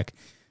 It's like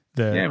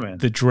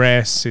the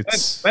dress.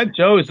 It's Fat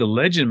Joe is a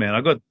legend, man.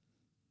 I got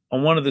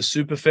on one of the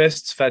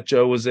Superfests, Fat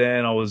Joe was there,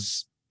 and I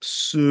was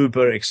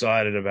super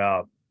excited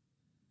about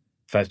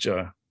Fat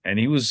Joe, and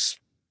he was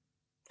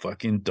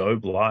fucking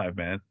dope live,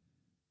 man.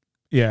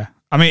 Yeah.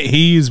 I mean,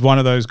 he's one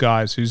of those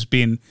guys who's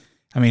been,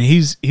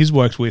 he's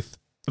worked with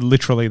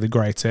literally the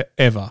greats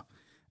ever,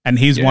 and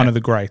he's one of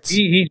the greats.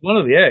 He's one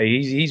of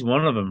he's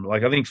one of them.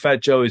 Like, I think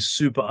Fat Joe is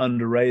super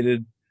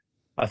underrated.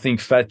 I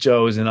think Fat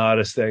Joe is an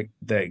artist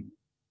that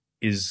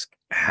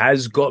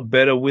has got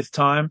better with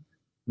time.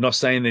 I'm not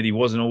saying that he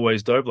wasn't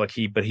always dope, but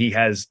he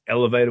has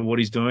elevated what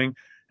he's doing,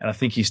 and I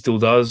think he still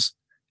does.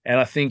 And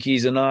I think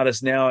he's an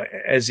artist now,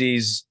 as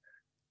he's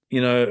a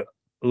little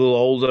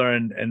older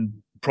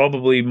and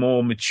probably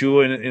more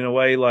mature in a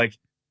way. Like,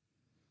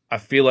 I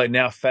feel like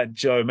now Fat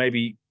Joe,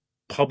 maybe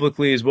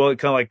publicly as well, it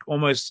kind of like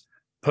almost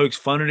pokes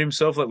fun at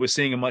himself. Like, we're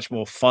seeing a much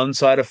more fun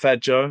side of Fat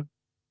Joe,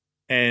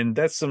 and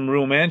that's some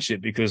real man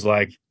shit, because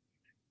like,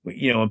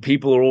 when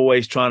people are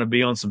always trying to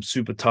be on some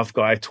super tough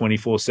guy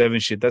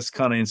 24/7 shit, that's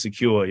kind of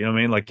insecure. You know what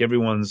I mean? Like,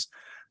 everyone's,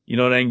 you're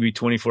not angry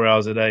 24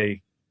 hours a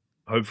day,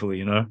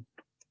 hopefully,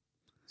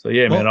 So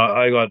yeah, man,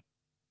 I got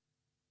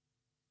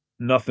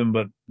nothing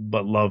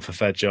but love for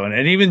Fat Joe,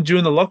 and even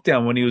during the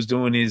lockdown when he was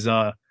doing his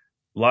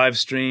live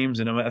streams,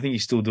 and I think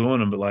he's still doing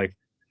them, but like,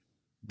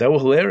 they were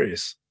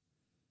hilarious.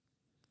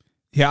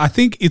 Yeah, I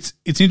think it's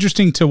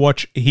interesting to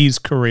watch his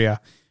career,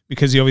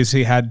 because he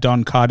obviously had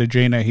Don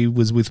Cartagena. He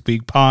was with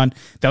Big Pun.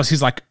 That was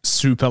his like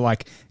super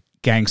like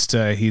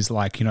gangster, his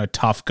like,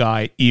 tough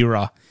guy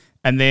era.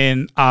 And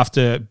then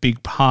after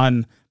Big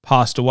Pun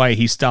passed away,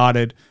 he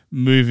started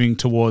moving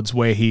towards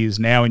where he is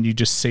now, and you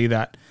just see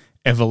that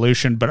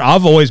evolution. But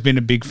I've always been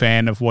a big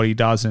fan of what he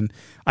does, and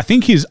I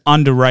think he's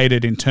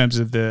underrated in terms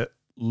of the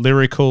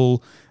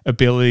lyrical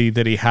ability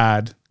that he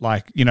had.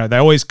 Like, you know, they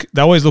always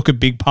look at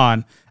Big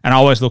Pun, and I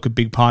always look at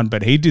Big Pun,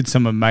 but he did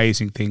some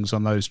amazing things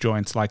on those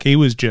joints. Like, he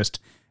was just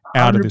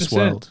out of this 100%.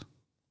 world.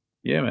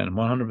 Yeah, man,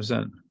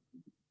 100%.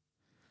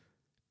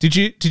 Did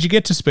you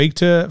get to speak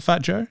to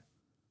Fat Joe?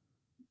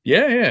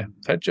 Yeah.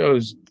 Fat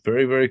Joe's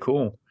very, very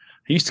cool.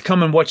 He used to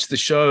come and watch the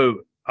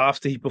show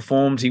after he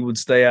performed. He would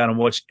stay out and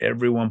watch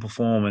everyone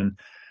perform. And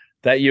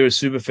that year at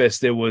Superfest,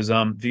 there was,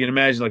 if you can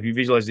imagine, like, if you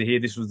visualize it here,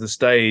 this was the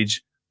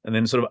stage, and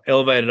then sort of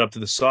elevated up to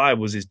the side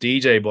was this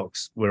DJ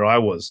box where I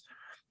was.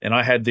 And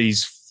I had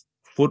these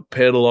foot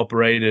pedal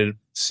operated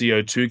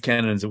CO2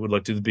 cannons that would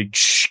like do the big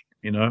shh,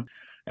 you know.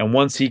 And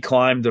once he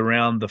climbed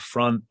around the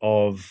front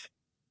of,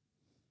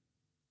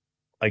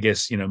 I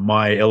guess, you know,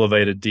 my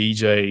elevated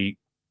DJ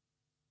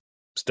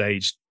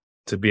stage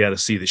to be able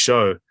to see the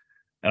show,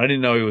 and I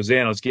didn't know he was there,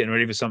 and I was getting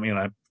ready for something, and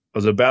I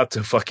was about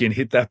to fucking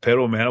hit that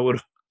pedal, man. I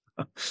would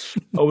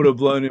have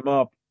blown him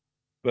up.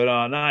 But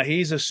nah,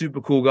 he's a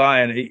super cool guy,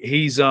 and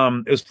he's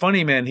it was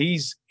funny, man.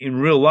 He's in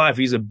real life,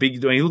 he's a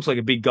big, he looks like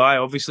a big guy,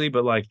 obviously,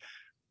 but like,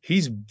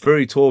 he's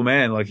very tall,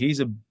 man. Like, he's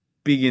a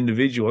big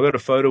individual. I got a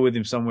photo with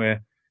him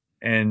somewhere,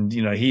 and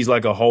you know, he's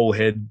like a whole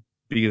head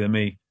bigger than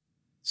me.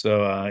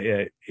 So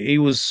yeah, he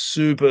was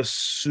super,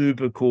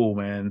 super cool,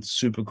 man.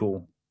 Super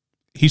cool.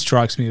 He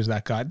strikes me as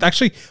that guy.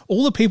 Actually,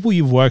 all the people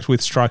you've worked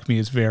with strike me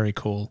as very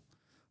cool.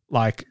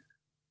 Like,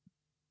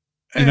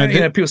 you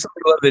know, people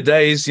love their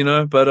days, you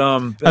know, but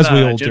as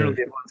we all generally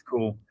do. Everyone's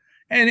cool.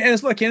 And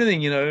it's like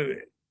anything, you know,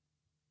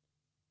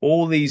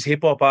 all these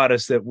hip hop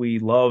artists that we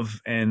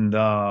love and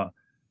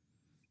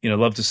you know,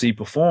 love to see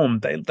perform,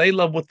 they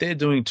love what they're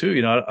doing too.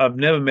 You know, I've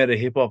never met a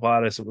hip hop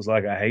artist that was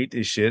like, I hate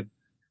this shit,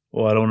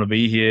 or I don't want to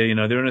be here. You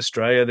know, they're in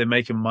Australia, they're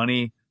making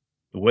money,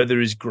 the weather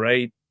is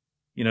great.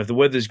 You know, if the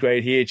weather's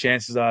great here,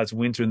 chances are it's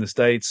winter in the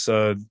States,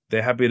 so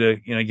they're happy to,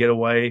 you know, get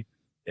away.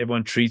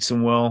 Everyone treats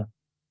them well.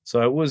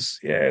 So it was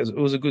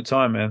a good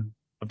time, man.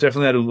 I've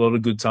definitely had a lot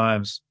of good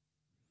times.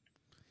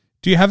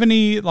 Do you have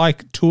any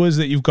like tours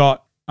that you've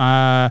got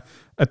at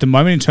the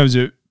moment in terms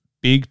of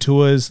big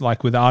tours,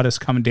 like with artists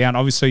coming down?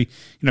 Obviously,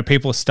 you know,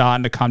 people are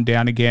starting to come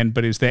down again,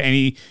 but is there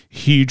any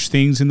huge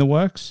things in the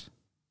works?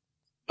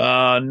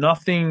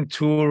 Nothing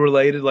tour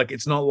related. Like,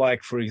 it's not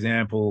like, for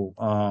example,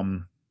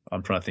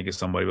 I'm trying to think of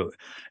somebody, but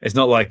it's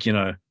not like, you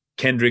know,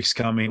 Kendrick's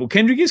coming. Well,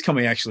 Kendrick is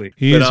coming, actually.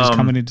 He is just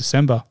coming in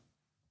December.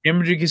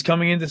 Kendrick is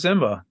coming in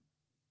December.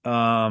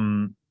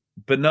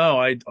 But no,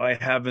 I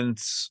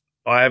haven't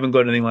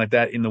got anything like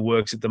that in the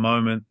works at the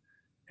moment.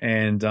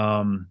 And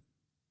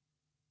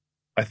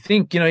I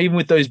think, you know, even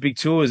with those big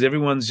tours,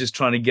 everyone's just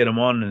trying to get them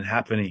on and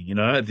happening, you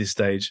know, at this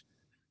stage.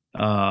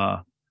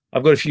 I've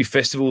got a few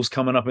festivals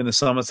coming up in the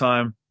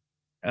summertime,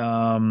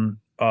 in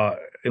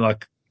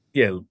like,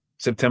 yeah,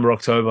 September,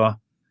 October.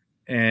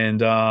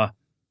 And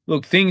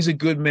look, things are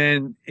good,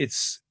 man.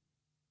 It's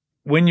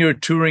when you're a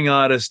touring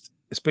artist,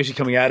 especially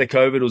coming out of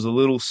COVID, it was a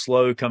little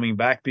slow coming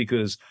back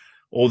because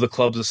all the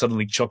clubs are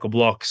suddenly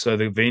chock-a-block. So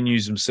the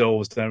venues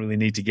themselves don't really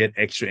need to get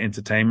extra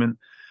entertainment,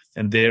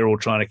 and they're all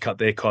trying to cut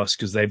their costs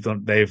because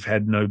they've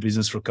had no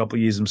business for a couple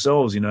of years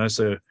themselves, you know.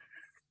 So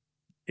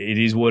it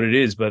is what it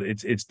is, but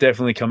it's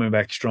definitely coming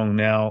back strong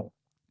now.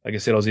 Like I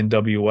said, I was in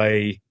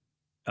WA.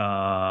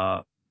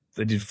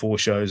 They did 4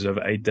 shows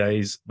over 8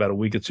 days, about a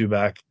week or two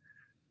back.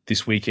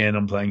 This weekend,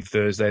 I'm playing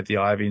Thursday at the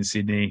Ivy in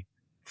Sydney,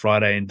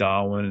 Friday in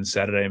Darwin, and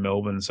Saturday in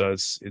Melbourne. So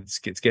it's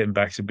getting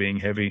back to being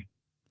heavy.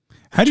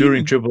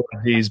 Touring Triple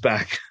D is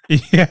back.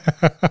 Yeah.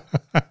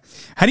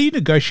 How do you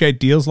negotiate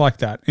deals like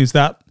that? Is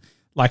that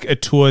like a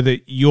tour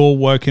that you're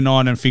working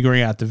on and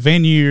figuring out the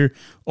venue,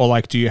 or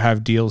like, do you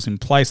have deals in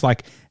place?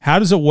 Like, how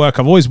does it work?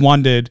 I've always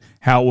wondered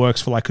how it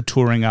works for like a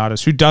touring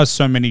artist who does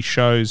so many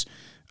shows,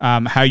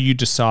 how you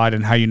decide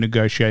and how you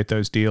negotiate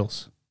those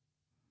deals.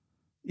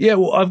 Yeah,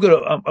 well, I've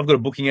got a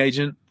booking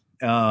agent.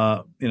 You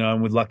know,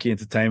 I'm with Lucky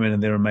Entertainment,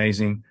 and they're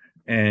amazing.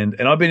 And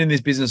I've been in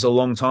this business a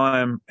long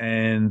time,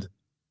 and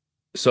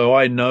so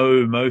I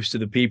know most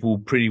of the people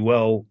pretty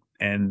well,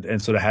 and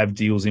sort of have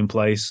deals in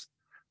place.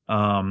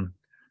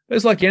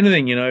 It's like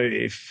anything, you know.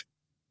 If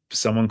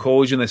someone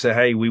calls you and they say,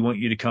 "Hey, we want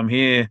you to come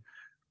here,"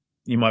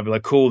 you might be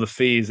like, "Cool, the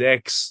fee is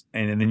X,"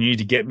 and then you need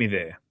to get me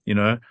there, you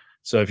know.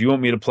 So if you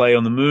want me to play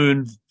on the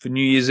moon for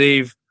New Year's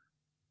Eve,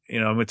 you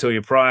know, I'm going to tell you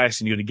a price,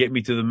 and you're going to get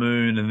me to the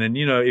moon. And then,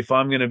 you know, if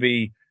I'm going to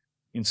be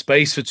in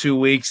space for 2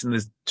 weeks and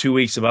there's 2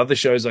 weeks of other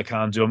shows I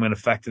can't do, I'm going to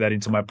factor that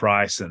into my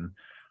price. And,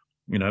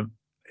 you know,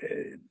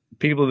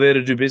 people are there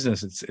to do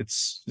business.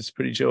 It's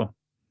pretty chill.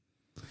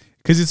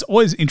 Because it's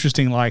always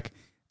interesting. Like,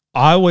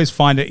 I always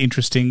find it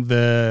interesting,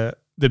 the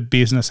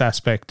business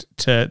aspect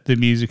to the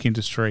music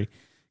industry.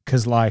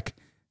 Because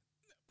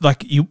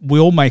we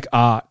all make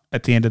art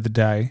at the end of the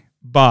day,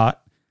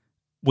 but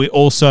we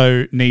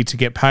also need to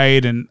get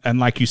paid. And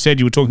like you said,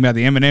 you were talking about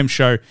the Eminem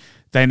show.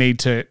 they need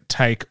to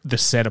take the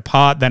set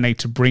apart, they need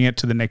to bring it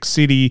to the next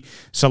city.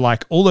 So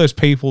like all those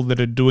people that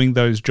are doing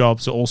those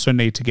jobs also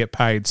need to get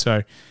paid.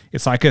 So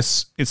it's like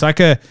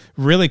a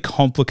really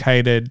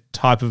complicated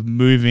type of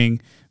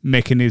moving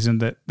mechanism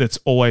that's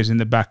always in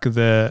the back of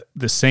the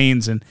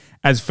scenes. And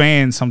as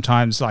fans,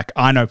 sometimes, like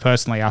I know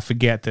personally, I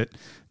forget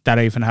that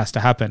even has to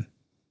happen.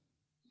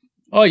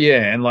 Oh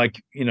yeah, and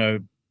like, you know,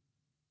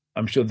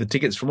 I'm sure the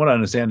tickets, from what I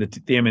understand,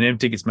 the Eminem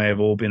tickets may have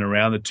all been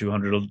around the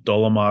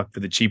 $200 mark for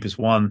the cheapest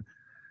one,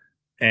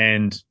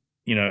 and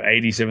you know,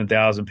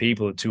 87,000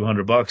 people at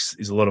 $200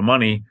 is a lot of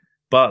money.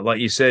 But like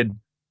you said,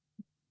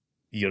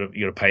 you got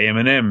to pay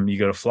Eminem, you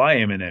got to fly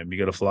Eminem, you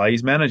got to fly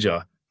his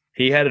manager.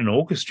 He had an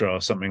orchestra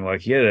or something,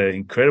 like he had an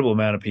incredible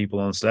amount of people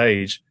on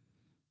stage.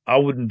 I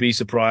wouldn't be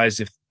surprised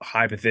if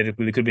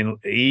hypothetically there could have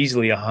been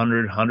easily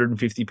 100,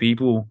 150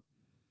 people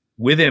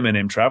with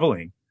Eminem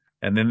traveling.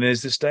 And then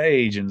there's the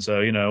stage. And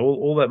so, you know,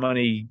 all that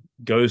money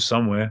goes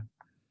somewhere.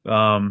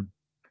 But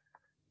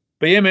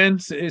yeah, man,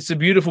 it's a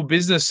beautiful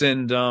business.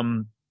 And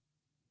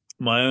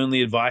my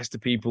only advice to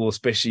people,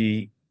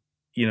 especially,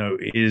 you know,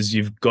 is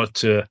you want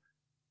to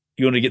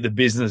get the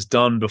business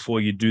done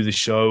before you do the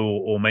show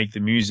or make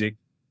the music.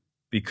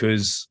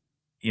 Because,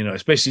 you know,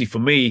 especially for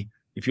me,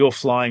 if you're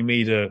flying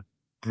me to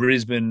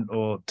Brisbane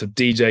or to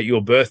DJ at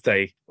your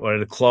birthday or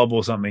at a club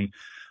or something,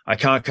 I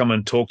can't come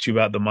and talk to you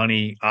about the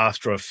money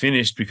after I've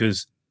finished,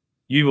 because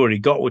you've already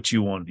got what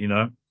you want, you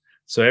know?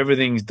 So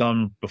everything's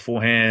done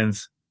beforehand,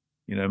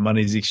 you know,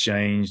 money's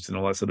exchanged and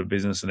all that sort of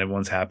business, and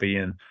everyone's happy.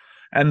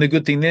 And the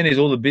good thing then is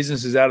all the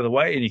business is out of the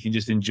way and you can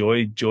just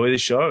enjoy the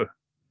show,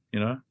 you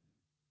know?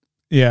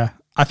 Yeah.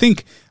 I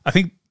think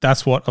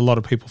that's what a lot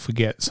of people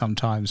forget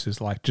sometimes,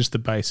 is like just the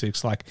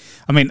basics. Like,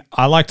 I mean,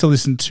 I like to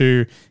listen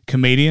to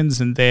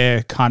comedians and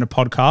their kind of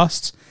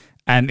podcasts,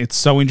 and it's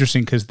so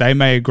interesting because they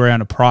may agree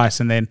on a price,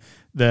 and then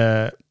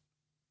the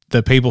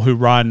people who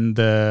run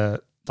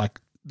the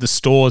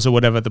stores or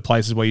whatever, the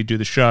places where you do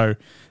the show,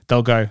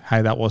 they'll go,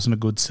 hey, that wasn't a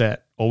good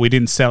set, or we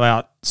didn't sell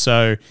out,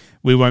 so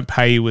we won't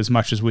pay you as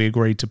much as we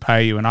agreed to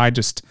pay you. And I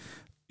just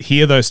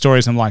hear those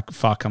stories. I'm like,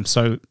 fuck, I'm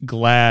so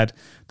glad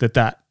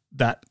that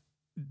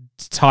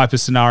type of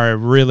scenario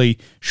really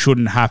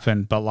shouldn't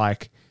happen. But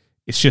like,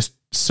 it's just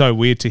so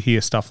weird to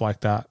hear stuff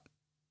like that.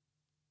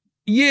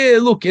 Yeah,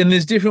 look, and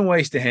there's different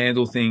ways to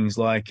handle things.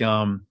 Like,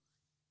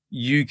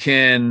 you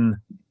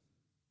can,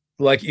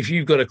 like, if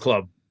you've got a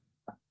club,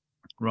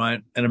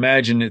 right, and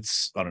imagine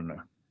it's, I don't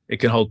know, it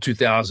can hold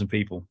 2,000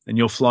 people, and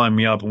you're flying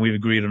me up, and we've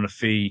agreed on a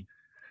fee.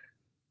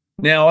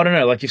 Now, I don't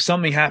know, like if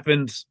something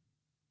happened,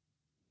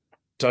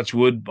 touch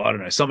wood, I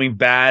don't know, something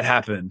bad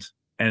happened,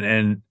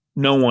 and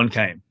no one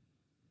came,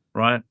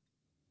 right?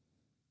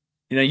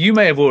 You know, you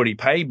may have already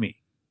paid me.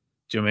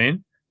 Do you know what I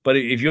mean? But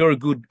if you're a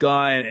good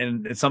guy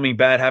and something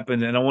bad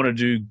happened and I want to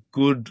do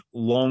good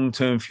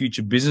long-term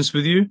future business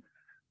with you,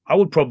 I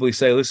would probably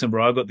say, listen,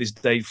 bro, I got this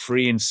date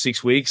free in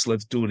 6 weeks.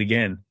 Let's do it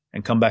again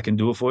and come back and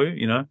do it for you,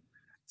 you know?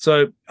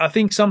 So I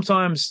think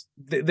sometimes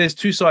there's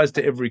two sides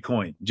to every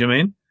coin. Do you know what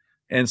I mean?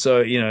 And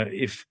so, you know,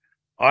 if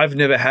I've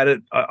never had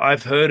it,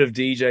 I've heard of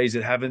DJs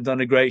that haven't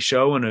done a great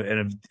show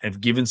and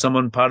have given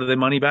someone part of their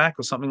money back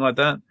or something like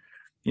that,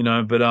 you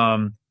know, but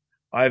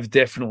I've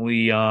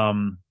definitely,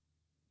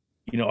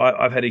 you know,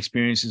 I've had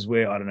experiences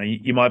where, I don't know,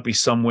 you might be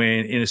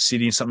somewhere in a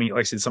city and something, like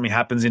I said, something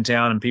happens in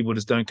town and people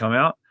just don't come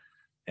out.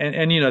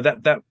 And you know,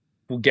 that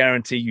will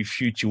guarantee you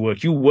future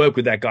work. You'll work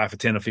with that guy for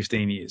 10 or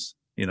 15 years,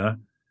 you know?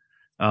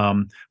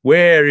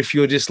 Where if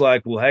you're just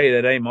like, well, hey,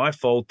 that ain't my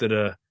fault that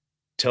a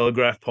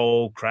telegraph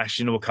pole crashed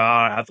into a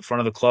car out the front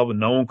of the club and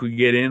no one could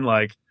get in,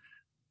 like,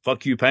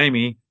 fuck you, pay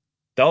me.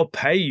 They'll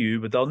pay you,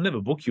 but they'll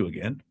never book you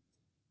again.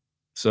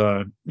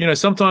 So, you know,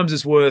 sometimes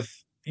it's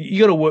worth, you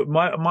got to work.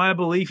 My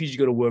belief is you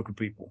got to work with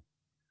people,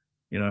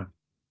 you know?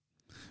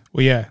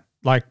 Well, yeah.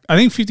 Like, I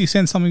think 50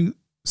 Cent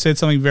said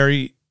something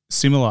very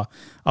similar.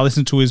 I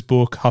listened to his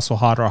book, Hustle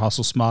Harder,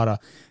 Hustle Smarter,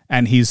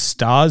 and his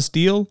Stars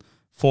deal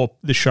for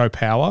the show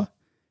Power.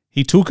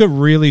 He took a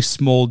really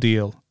small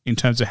deal in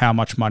terms of how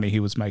much money he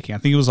was making. I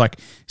think it was like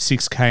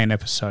 $6K an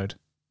episode.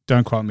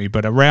 Don't quote me,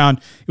 but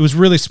around, it was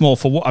really small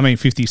for what, I mean,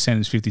 50 Cent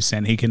is 50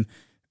 Cent. He can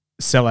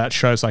sell out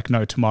shows like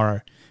no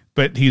tomorrow.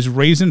 But his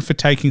reason for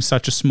taking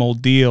such a small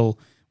deal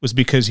was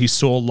because he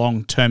saw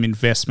long-term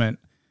investment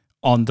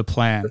on the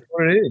plan. That's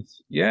what it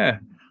is. Yeah.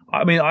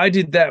 I mean, I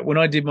did that when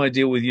I did my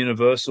deal with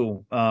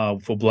Universal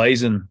for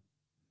Blazin'.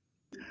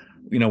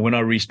 You know, when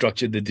I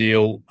restructured the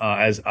deal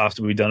as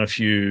after we'd done a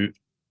few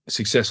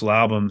successful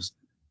albums,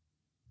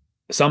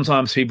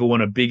 sometimes people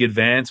want a big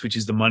advance, which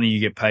is the money you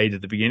get paid at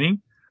the beginning.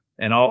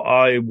 And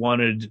I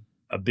wanted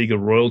a bigger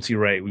royalty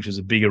rate, which was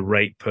a bigger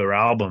rate per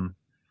album.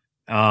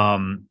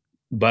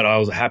 But I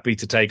was happy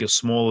to take a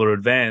smaller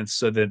advance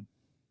so that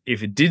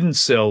if it didn't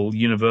sell,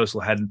 Universal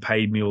hadn't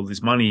paid me all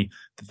this money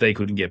that they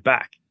couldn't get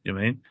back. You know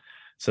what I mean?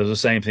 So it was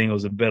the same thing. It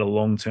was a better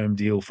long-term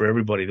deal for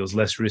everybody. There was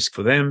less risk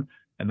for them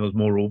and there was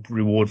more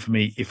reward for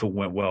me if it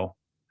went well.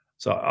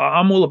 So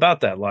I'm all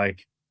about that.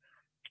 Like,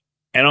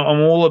 and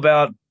I'm all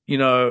about, you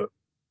know,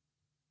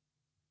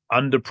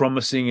 under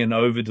promising and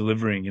over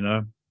delivering, you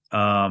know,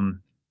 And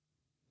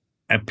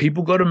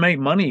people got to make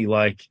money.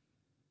 Like,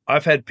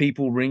 I've had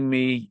people ring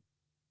me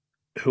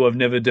who I've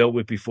never dealt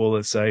with before,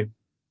 let's say,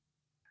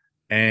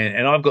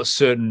 and I've got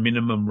certain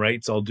minimum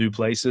rates I'll do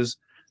places.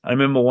 I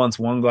remember once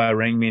one guy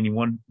rang me and he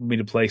wanted me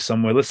to play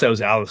somewhere. Let's say it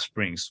was Alice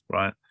Springs,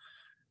 right?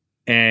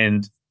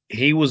 And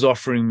he was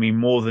offering me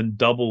more than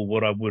double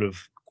what I would have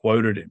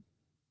quoted him,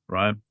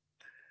 right?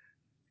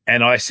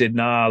 And I said,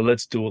 nah,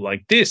 let's do it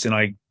like this. And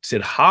I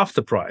said half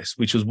the price,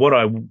 which was what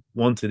I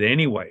wanted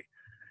anyway.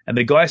 And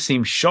the guy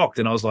seemed shocked.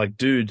 And I was like,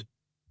 dude,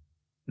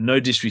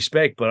 no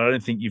disrespect, but I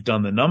don't think you've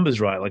done the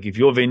numbers right. Like, if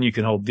your venue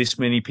can hold this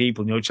many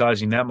people and you're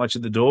charging that much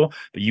at the door,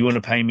 but you want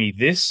to pay me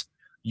this,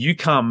 you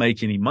can't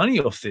make any money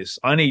off this.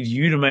 I need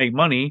you to make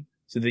money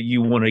so that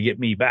you want to get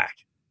me back.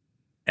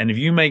 And if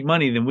you make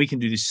money, then we can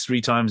do this 3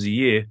 times a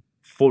year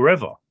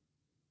forever.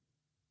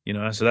 You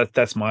know, so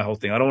that's my whole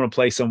thing. I don't want to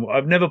play somewhere.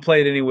 I've never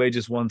played anywhere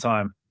just one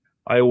time.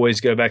 I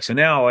always go back. So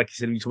now, like you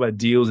said, we talk about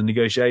deals and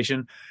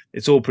negotiation.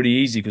 It's all pretty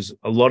easy because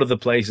a lot of the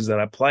places that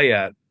I play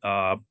at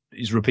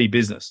is repeat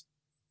business.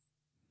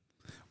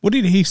 What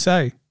did he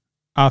say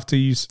after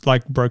you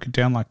like broke it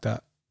down like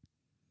that?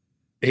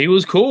 He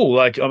was cool.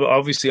 Like,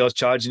 obviously I was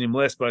charging him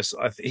less, but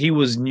he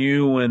was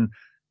new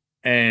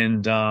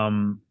and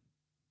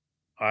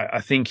I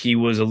think he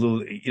was a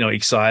little,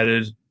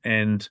 excited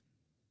and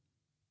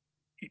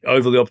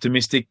overly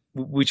optimistic,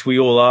 which we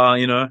all are,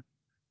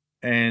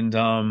 and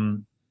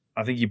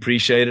I think he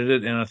appreciated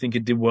it, and I think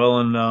it did well,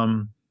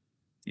 and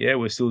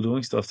we're still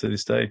doing stuff to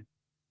this day.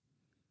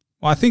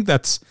 Well, I think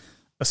that's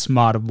a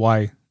smarter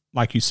way,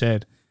 like you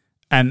said.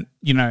 And,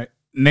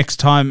 next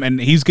time,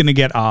 and he's going to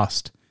get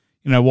asked,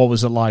 what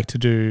was it like to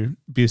do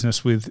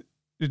business with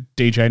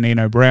DJ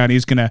Nino Brown?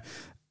 He's going to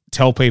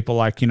tell people,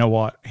 like, you know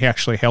what, he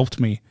actually helped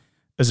me,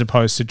 as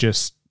opposed to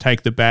just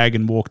take the bag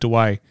and walked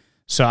away.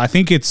 So I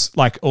think it's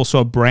like also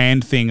a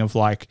brand thing of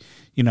like,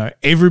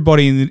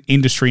 everybody in the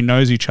industry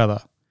knows each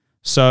other.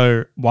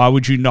 So why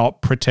would you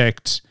not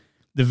protect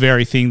the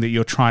very thing that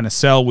you're trying to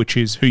sell, which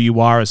is who you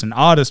are as an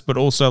artist, but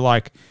also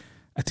like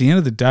at the end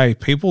of the day,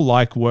 people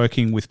like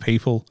working with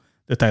people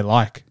that they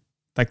like.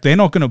 Like, they're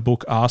not going to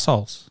book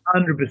arseholes.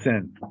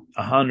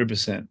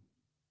 100%.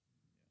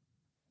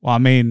 Well, I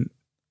mean,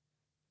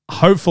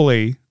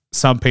 hopefully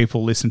some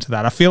people listen to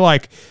that. I feel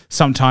like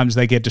sometimes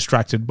they get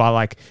distracted by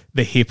like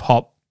the hip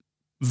hop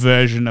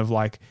version of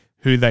like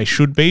who they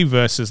should be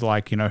versus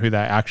like, who they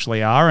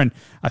actually are. And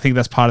I think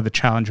that's part of the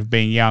challenge of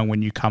being young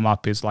when you come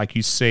up is like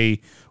you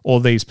see all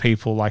these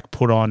people like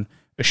put on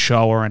a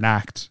show or an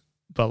act.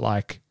 But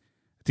like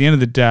at the end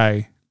of the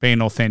day,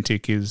 being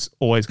authentic is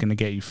always going to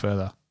get you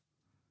further.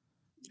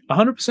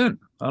 100%.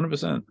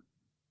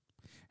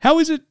 How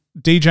is it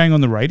DJing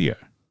on the radio?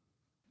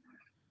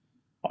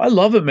 I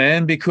love it,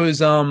 man,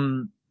 because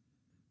I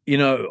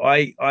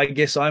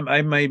guess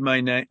I made my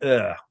name.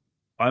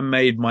 I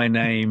made my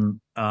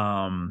name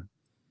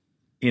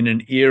in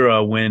an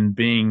era when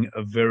being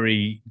a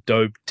very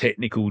dope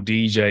technical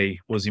DJ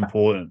was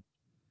important.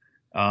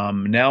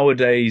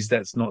 Nowadays,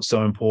 that's not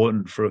so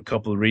important for a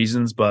couple of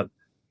reasons, but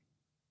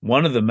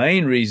one of the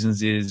main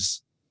reasons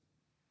is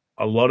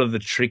a lot of the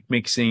trick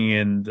mixing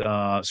and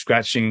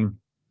scratching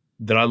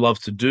that I love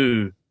to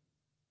do.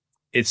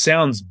 It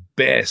sounds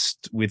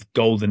best with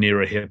golden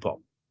era hip hop.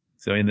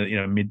 So in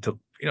the mid to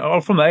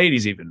from the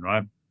 80s even,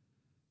 right?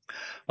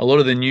 A lot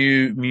of the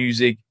new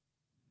music,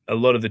 a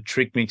lot of the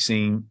trick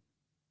mixing,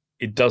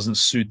 it doesn't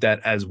suit that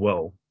as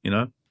well,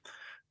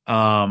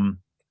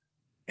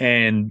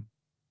 and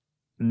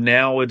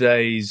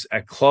nowadays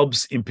at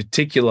clubs in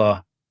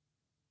particular,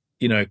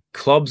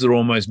 clubs are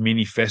almost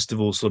mini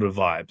festival sort of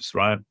vibes,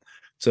 right?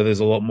 So there's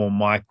a lot more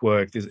mic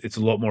work. It's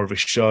a lot more of a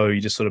show.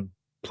 You just sort of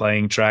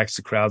playing tracks,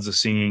 the crowds are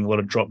singing, a lot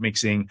of drop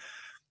mixing.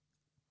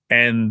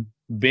 And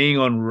being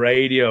on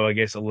radio, I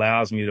guess,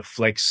 allows me to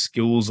flex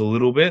skills a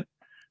little bit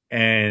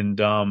and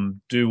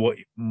do what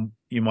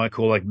you might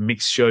call like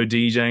mix show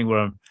DJing, where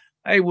I'm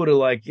able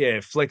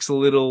to flex a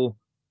little,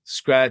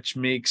 scratch,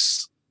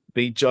 mix,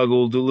 beat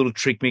juggle, do a little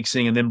trick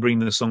mixing, and then bring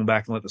the song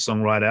back and let the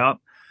song ride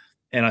out.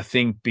 And I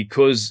think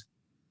because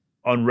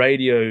on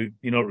radio,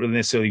 you're not really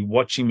necessarily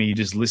watching me, you're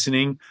just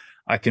listening,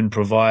 I can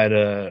provide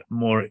a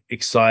more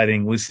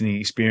exciting listening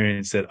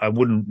experience that I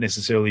wouldn't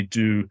necessarily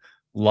do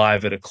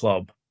live at a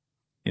club,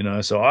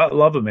 So I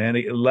love it, man.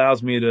 It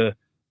allows me to,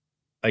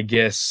 I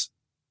guess,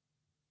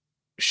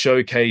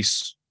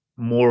 showcase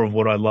more of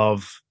what I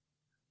love,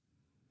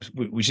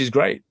 which is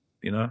great,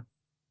 Yeah.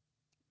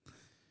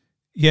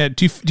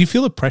 Do you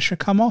feel the pressure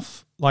come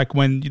off? Like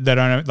when they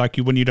don't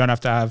when you don't have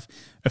to have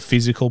a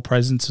physical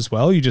presence as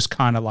well, you just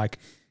kind of like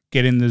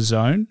get in the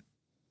zone?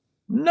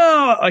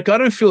 No, I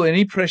don't feel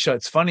any pressure.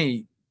 It's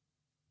funny.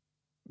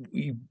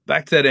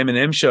 Back to that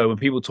Eminem show, when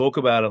people talk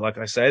about it, like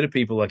I say to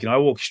people, I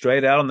walked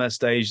straight out on that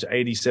stage to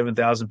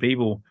 87,000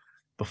 people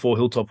before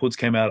Hilltop Hoods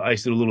came out. I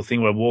used to do a little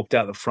thing where I walked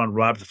out the front,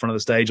 right at the front of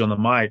the stage on the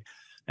mic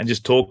and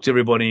just talked to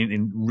everybody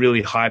and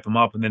really hype them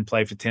up and then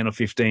play for 10 or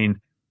 15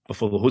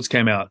 before the Hoods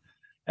came out.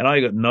 And I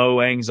got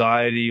no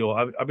anxiety, or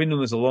I've been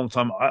doing this a long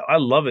time. I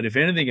love it. If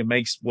anything, it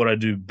makes what I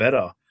do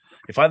better.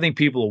 if I think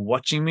people are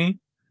watching me,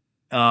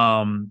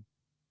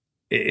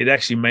 it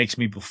actually makes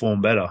me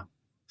perform better.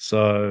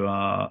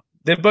 So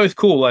they're both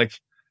cool. Like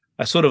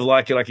I sort of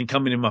like it. I can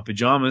come in my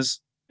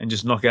pajamas and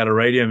just knock out a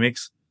radio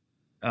mix.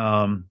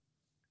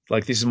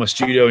 Like this is my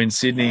studio in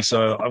Sydney,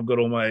 so I've got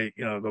all my,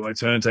 I've got my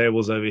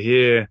turntables over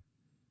here,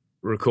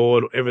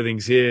 record,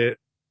 everything's here,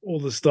 all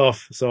the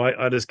stuff. So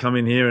I just come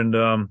in here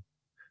and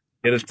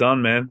get it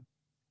done, man.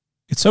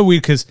 It's so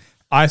weird because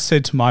I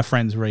said to my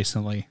friends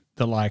recently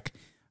that like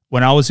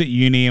when I was at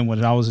uni and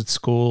when I was at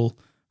school,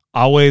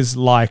 I always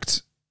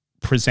liked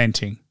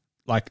presenting.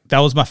 Like that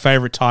was my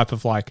favorite type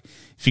of like,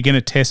 if you're going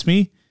to test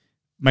me,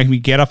 make me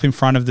get up in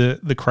front of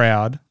the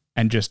crowd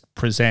and just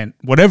present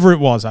whatever it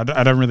was. I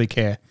don't really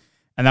care.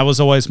 And that was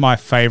always my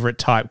favorite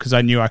type because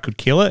I knew I could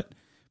kill it.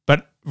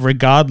 But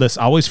regardless,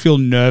 I always feel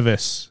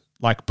nervous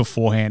like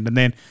beforehand. And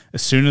then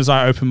as soon as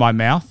I open my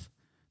mouth,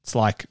 it's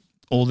like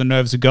all the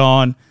nerves are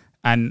gone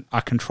and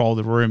I control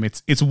the room.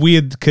 It's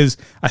weird because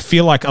I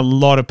feel like a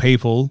lot of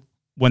people,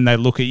 when they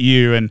look at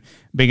you and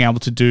being able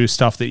to do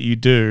stuff that you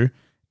do,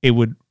 it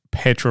would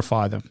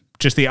petrify them.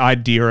 Just the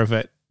idea of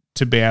it,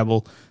 to be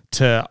able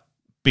to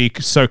be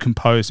so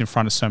composed in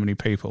front of so many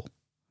people.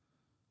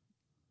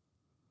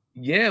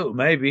 Yeah,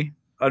 maybe.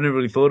 I never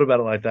really thought about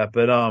it like that,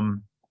 but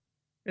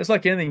it's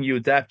like anything, you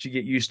adapt, you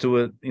get used to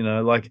it.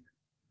 Like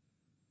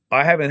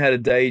I haven't had a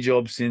day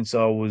job since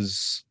I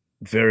was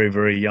very,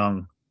 very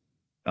young,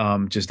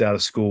 just out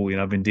of school.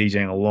 I've been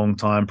DJing a long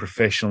time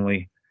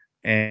professionally,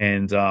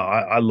 and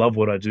I love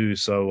what I do.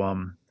 So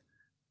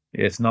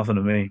yeah, it's nothing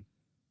to me.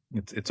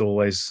 It's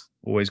always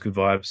good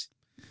vibes.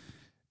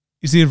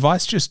 Is the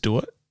advice just do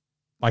it?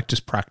 Like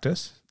just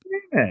practice?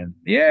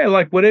 Yeah,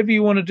 like whatever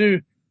you want to do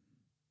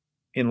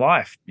in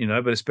life,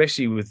 but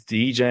especially with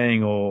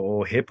DJing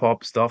or hip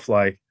hop stuff,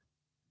 like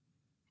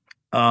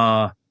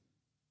I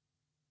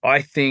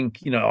think,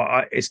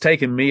 it's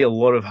taken me a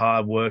lot of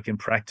hard work and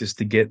practice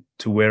to get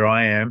to where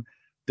I am.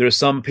 There are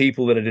some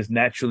people that are just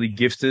naturally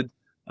gifted.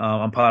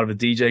 I'm part of a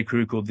DJ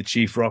crew called the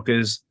Chief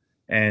Rockers,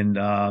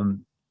 and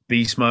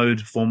Beast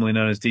Mode, formerly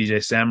known as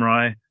DJ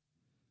Samurai.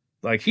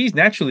 Like he's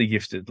naturally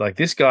gifted. Like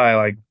this guy,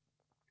 like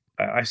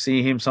I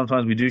see him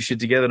sometimes, we do shit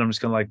together and I'm just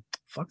kind of like,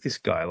 fuck this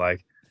guy.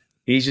 Like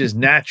he's just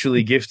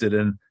naturally gifted,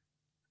 and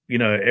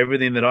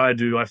everything that I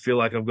do, I feel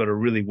like I've got to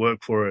really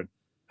work for it.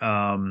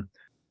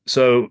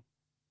 So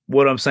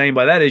what I'm saying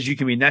by that is you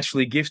can be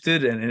naturally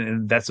gifted,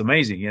 and that's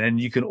amazing,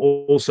 and you can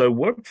also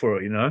work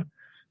for it.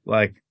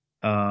 Like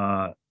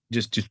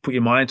just put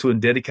your mind to it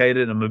and dedicate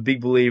it. I'm a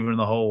big believer in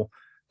the whole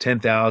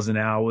 10,000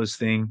 hours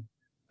thing.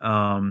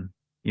 You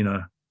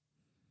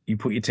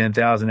put your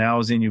 10,000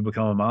 hours in, you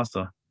become a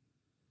master.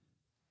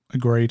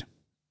 Agreed.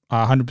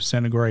 I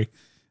 100% agree.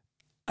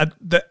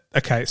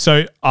 Okay,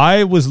 so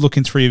I was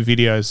looking through your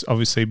videos,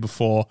 obviously,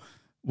 before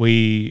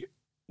we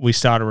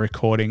started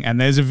recording,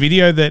 and there's a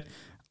video that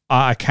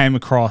I came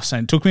across,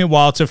 and it took me a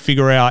while to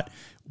figure out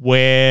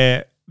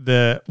where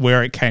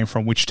it came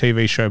from, which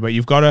TV show, but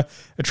you've got a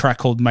track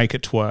called Make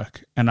It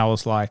Twerk, and I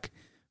was like,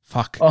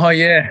 fuck. Oh,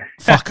 yeah.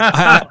 Fuck.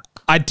 I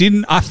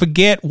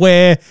forget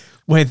which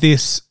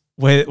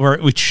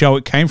show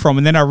it came from,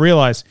 and then I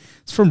realized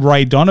it's from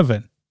Ray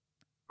Donovan.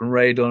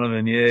 Ray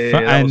Donovan, yeah,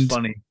 that was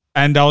funny.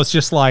 And I was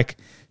just like,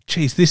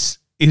 geez, this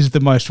is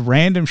the most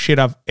random shit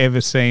I've ever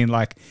seen.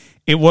 Like,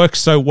 it works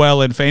so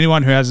well. And for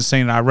anyone who hasn't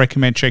seen it, I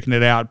recommend checking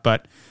it out.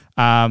 But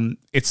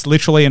it's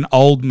literally an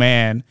old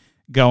man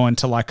going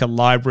to like a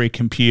library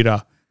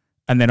computer,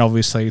 and then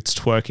obviously it's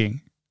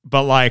twerking.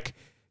 But like,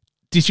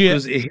 did you?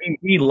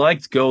 He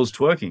liked girls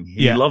twerking.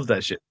 He loved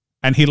that shit.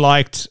 And he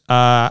liked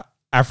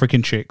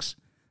African chicks.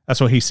 That's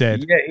what he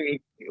said.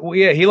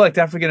 Yeah, he liked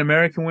African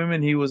American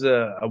women. He was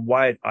a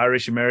white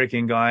Irish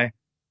American guy.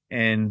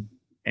 And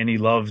he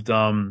loved,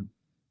 girls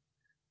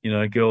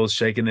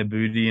shaking their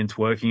booty and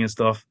twerking and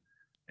stuff.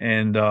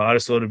 And I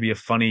just thought it'd be a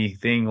funny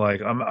thing.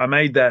 Like I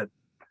made that.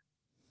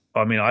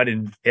 I mean, I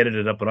didn't edit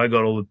it up, but I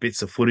got all the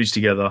bits of footage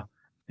together,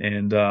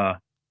 and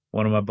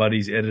one of my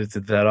buddies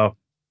edited that up.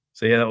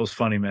 So yeah, that was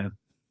funny, man.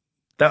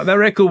 That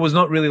record was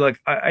not really like,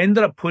 I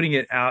ended up putting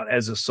it out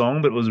as a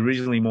song, but it was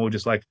originally more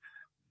just like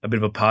a bit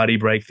of a party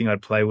break thing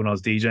I'd play when I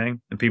was DJing,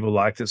 and people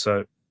liked it.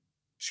 So,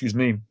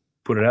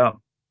 put it out.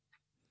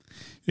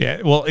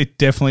 Yeah, well, it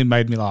definitely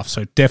made me laugh.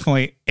 So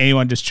definitely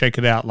anyone just check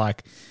it out.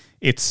 Like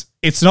it's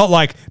not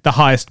like the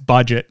highest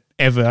budget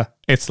ever.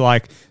 It's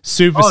like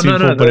super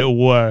simple, but it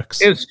works.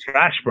 It was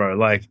trash, bro.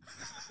 Like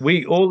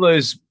all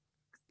those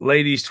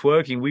ladies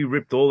twerking, we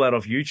ripped all that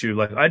off YouTube.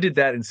 Like I did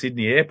that in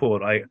Sydney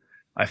Airport. I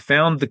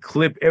found the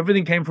clip.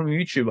 Everything came from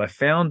YouTube. I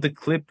found the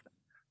clip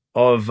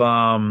of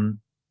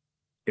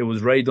it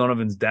was Ray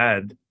Donovan's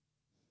dad.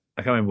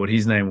 I can't remember what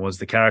his name was,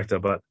 the character,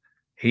 but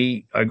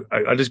I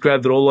just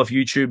grabbed it all off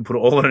YouTube and put it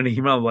all in an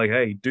email. I'm like,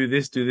 hey, do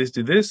this, do this,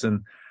 do this.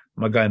 And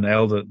my guy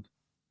nailed it.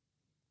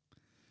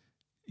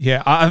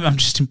 Yeah, I'm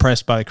just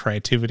impressed by the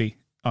creativity,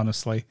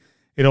 honestly.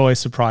 It always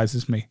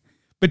surprises me.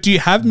 But do you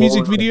have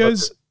music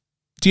videos?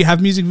 Do you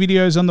have music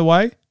videos on the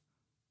way?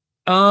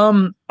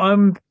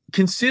 I'm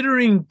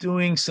considering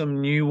doing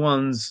some new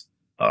ones.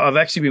 I've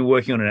actually been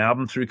working on an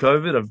album through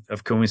COVID.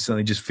 I've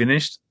coincidentally just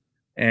finished,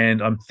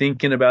 and I'm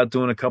thinking about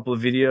doing a couple of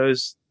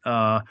videos.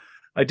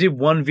 I did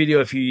one video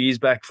a few years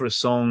back for a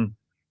song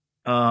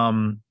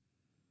called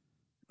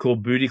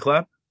Booty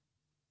Clap,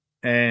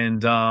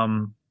 and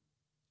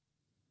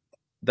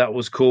that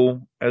was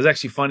cool. It was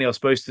actually funny. I was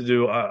supposed to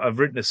do. I've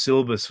written a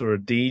syllabus for a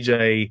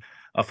DJ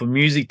for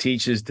music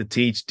teachers to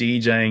teach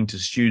DJing to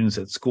students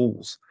at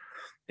schools,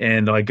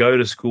 and I go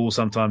to school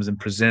sometimes and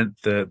present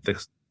the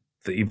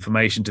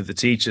information to the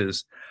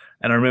teachers.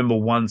 And I remember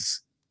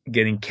once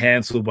getting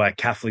cancelled by a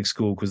Catholic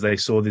school because they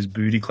saw this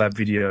booty clap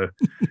video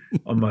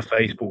on my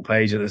Facebook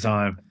page at the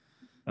time.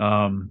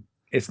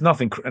 It's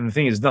nothing, and the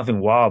thing is, nothing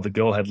wild. The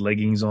girl had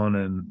leggings on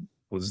and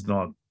was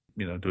not,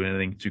 doing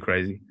anything too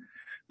crazy.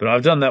 But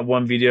I've done that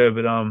one video.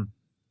 But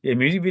yeah,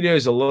 music video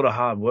is a lot of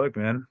hard work,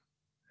 man.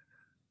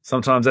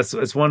 Sometimes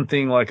it's one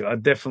thing. Like, I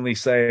definitely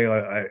say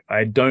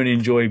I don't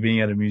enjoy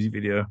being at a music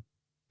video.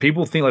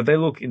 People think like they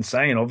look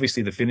insane,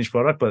 obviously the finished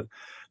product, but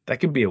that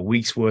could be a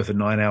week's worth of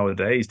 9-hour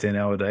days,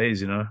 10-hour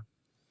days, Yeah,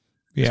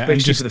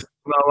 especially for the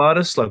female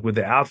artists, like with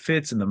the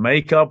outfits and the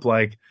makeup.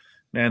 Like,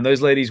 man,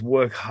 those ladies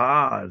work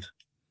hard.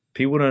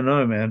 People don't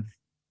know, man.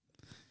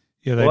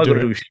 Yeah, they All I do.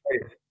 gotta do is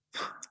shave.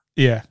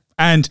 Yeah.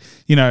 And,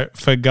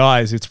 for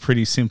guys, it's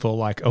pretty simple,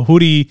 like a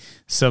hoodie,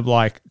 some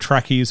like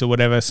trackies or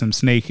whatever, some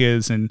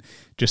sneakers and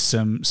just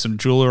some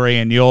jewelry,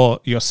 and you're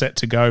set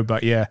to go.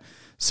 But yeah,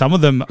 some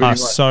of them Pretty are much.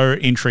 so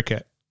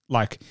intricate.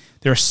 Like,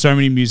 there are so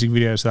many music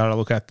videos that I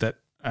look at that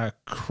are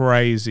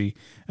crazy,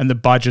 and the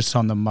budgets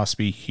on them must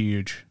be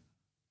huge.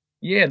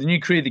 Yeah, the new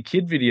Create the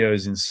Kid video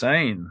is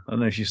insane. I don't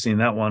know if you've seen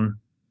that one.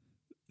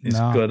 It's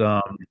No.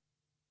 got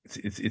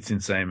it's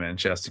insane, man.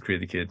 Shouts to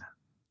Create the Kid.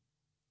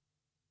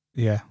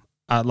 Yeah.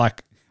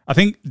 I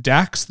think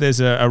Dax,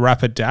 there's a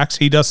rapper Dax,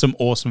 he does some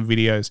awesome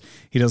videos.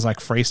 He does like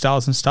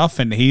freestyles and stuff,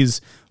 and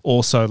he's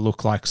also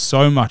look like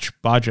so much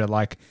budget.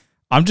 Like,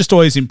 I'm just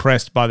always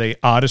impressed by the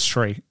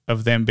artistry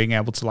of them being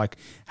able to like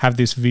have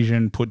this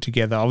vision put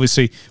together.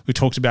 Obviously, we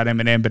talked about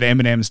Eminem, but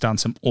Eminem's done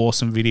some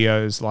awesome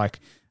videos. Like,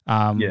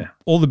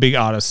 all the big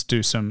artists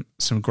do some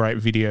great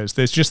videos.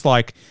 There's just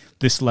like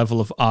this level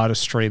of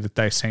artistry that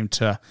they seem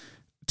to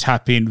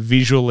tap in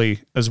visually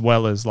as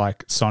well as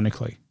like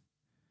sonically.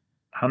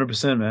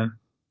 100%, man.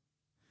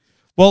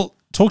 Well,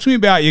 talk to me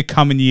about your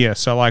coming year.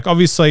 So, like,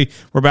 obviously,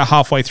 we're about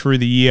halfway through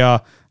the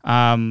year.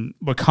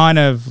 We're kind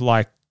of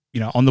like,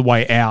 on the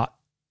way out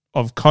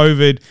of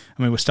COVID.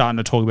 I mean, we're starting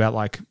to talk about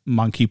like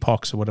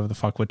monkeypox or whatever the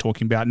fuck we're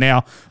talking about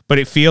now. But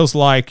it feels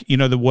like,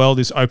 the world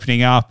is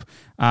opening up.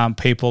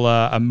 People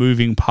are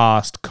moving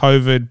past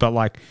COVID. But,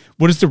 like,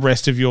 what does the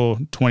rest of your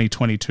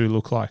 2022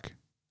 look like?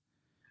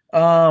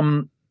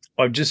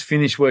 I've just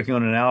finished working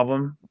on an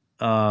album.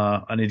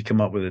 I need to come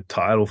up with a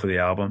title for the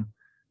album.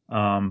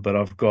 But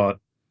I've got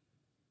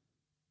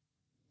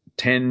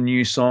 10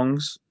 new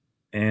songs,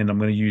 and I'm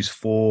going to use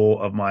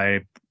 4 of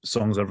my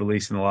songs I've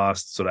released in the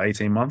last sort of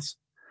 18 months.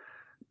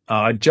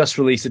 I just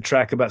released a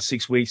track about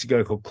 6 weeks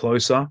ago called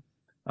Closer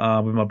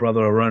with my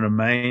brother Arona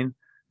Main,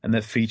 and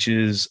that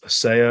features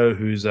Seo,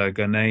 who's a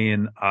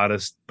Ghanaian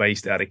artist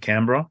based out of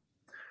Canberra.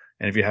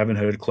 And if you haven't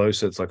heard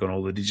Closer, it's like on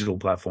all the digital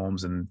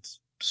platforms, and it's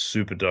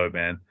super dope,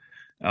 man.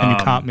 And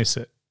you can't miss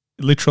it.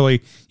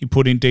 Literally, you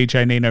put in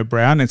DJ Nino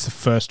Brown, it's the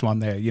first one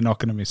there. You're not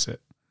going to miss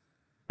it.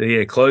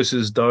 Yeah,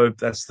 Closer's dope.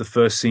 That's the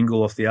first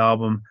single off the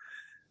album.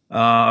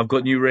 I've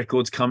got new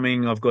records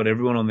coming. I've got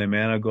everyone on there,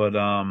 man. I've got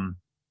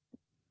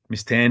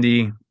Miss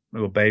Tandy.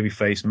 I've got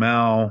Babyface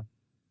Mal.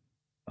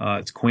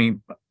 It's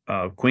Queen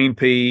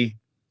P,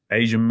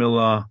 Asian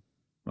Miller,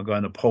 my guy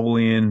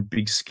Napoleon,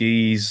 Big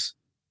Skis,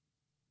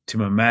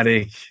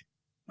 Timomatic,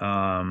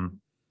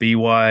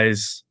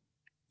 B-Wise.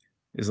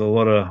 There's a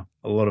lot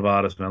of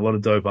artists, man. A lot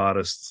of dope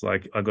artists.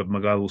 Like, I got my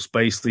guy Lil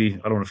Spacely.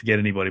 I don't want to forget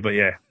anybody, but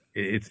yeah,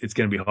 it's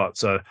going to be hot.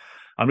 So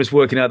I'm just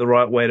working out the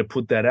right way to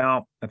put that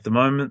out at the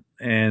moment,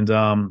 and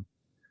I'm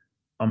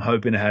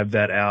hoping to have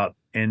that out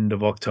end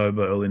of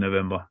October, early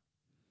November.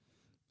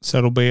 So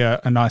it'll be a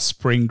nice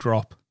spring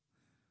drop.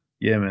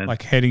 Yeah, man.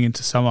 Like heading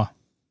into summer.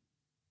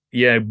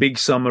 Yeah, big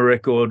summer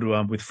record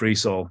with Free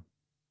Soul.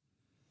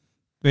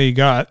 There you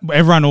go.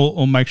 Everyone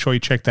will make sure you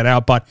check that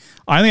out. But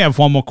I only have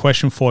one more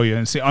question for you.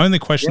 And it's the only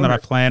question that I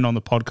plan on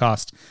the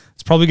podcast.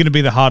 It's probably going to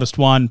be the hardest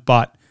one.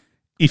 But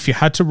if you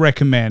had to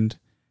recommend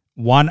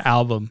one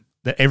album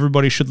that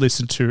everybody should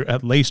listen to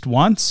at least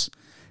once,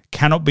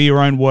 cannot be your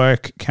own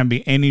work, can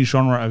be any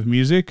genre of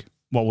music,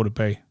 what would it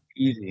be?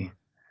 Easy.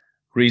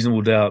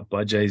 Reasonable Doubt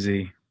by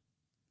Jay-Z.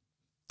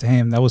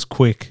 Damn, that was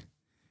quick.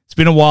 It's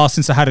been a while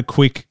since I had a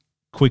quick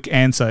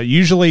answer.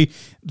 Usually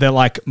they're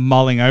like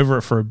mulling over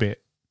it for a bit.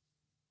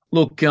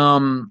 Look,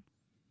 I'm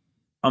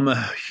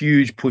a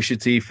huge Pusha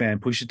T fan.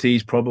 Pusha T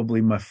is probably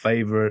my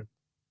favorite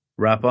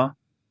rapper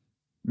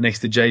next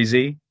to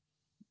Jay-Z.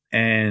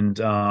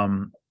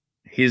 And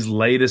his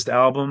latest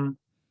album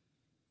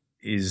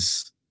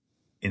is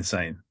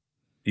insane.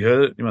 You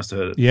heard it? You must have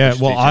heard it. Yeah,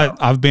 Pusha well, T's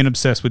I've been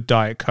obsessed with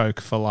Diet Coke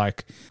for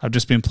like, I've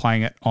just been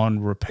playing it on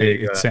repeat. There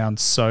you It go.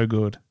 sounds so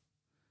good.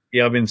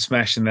 Yeah, I've been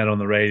smashing that on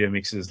the radio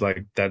mixes.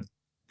 Like that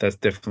that's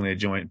definitely a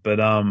joint. But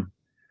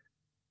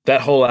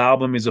that whole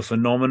album is a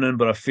phenomenon.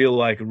 But I feel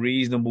like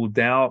Reasonable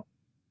Doubt,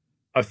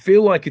 I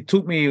feel like it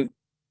took me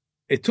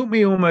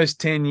almost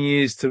 10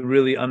 years to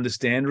really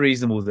understand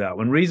Reasonable Doubt.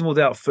 When Reasonable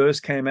Doubt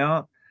first came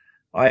out,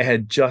 I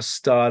had just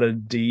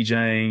started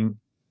DJing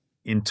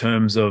in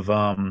terms of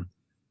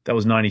that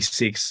was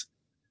 96,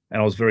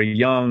 and I was very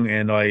young,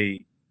 and I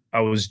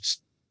was,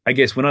 I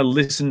guess, when I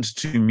listened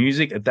to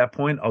music at that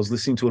point, I was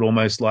listening to it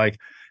almost like,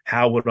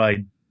 how would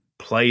I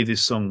play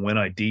this song when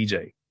I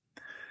DJ?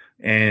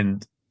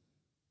 And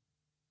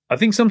I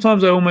think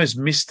sometimes I almost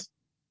missed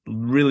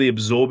really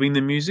absorbing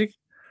the music.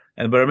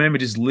 But I remember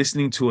just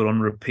listening to it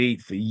on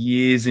repeat for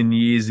years and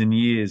years and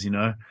years, you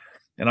know.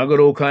 And I got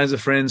all kinds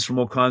of friends from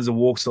all kinds of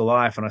walks of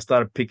life, and I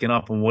started picking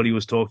up on what he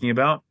was talking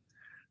about.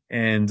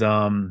 And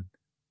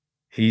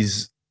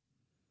his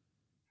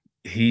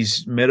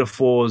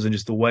metaphors and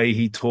just the way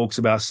he talks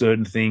about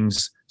certain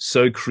things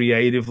so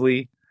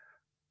creatively.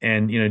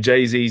 And, you know,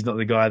 Jay-Z's not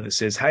the guy that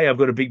says, hey, I've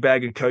got a big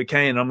bag of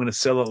cocaine and I'm going to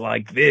sell it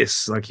like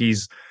this. Like,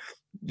 he's,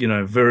 you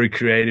know, very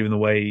creative in the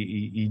way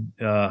he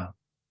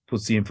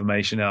puts the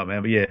information out,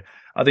 man. But yeah,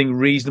 I think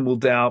Reasonable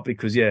Doubt,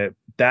 because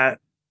that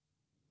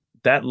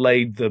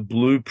laid the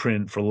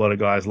blueprint for a lot of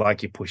guys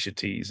like your Pusha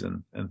T's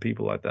and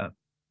people like that.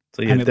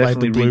 So yeah, and it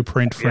definitely laid the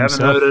blueprint for himself. If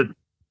you haven't heard it,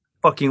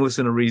 fucking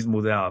listen to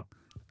Reasonable Doubt.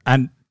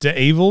 And The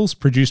Evils,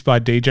 produced by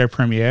DJ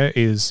Premier,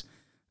 is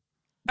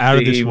out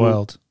of this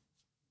world.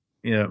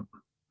 Yeah.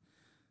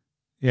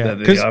 Yeah.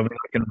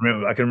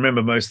 I can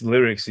remember most of the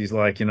lyrics. He's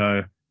like, you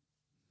know,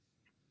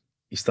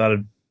 he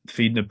started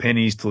feeding the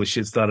pennies till the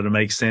shit started to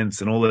make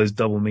sense, and all those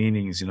double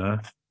meanings, you know.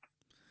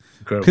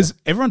 Because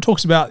everyone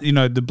talks about, you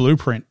know, the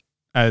blueprint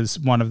as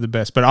one of the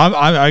best, but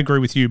I agree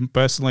with you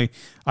personally.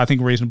 I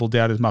think Reasonable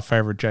Doubt is my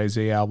favorite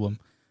Jay-Z album.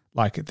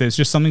 Like, there's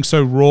just something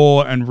so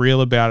raw and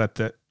real about it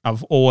that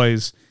I've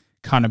always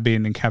kind of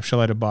been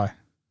encapsulated by.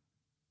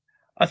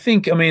 I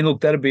think, I mean,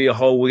 look, we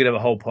could have a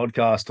whole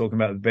podcast talking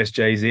about the best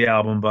Jay-Z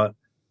album, but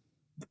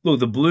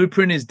look, the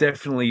blueprint is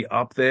definitely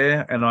up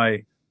there, and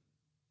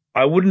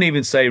I wouldn't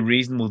even say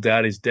Reasonable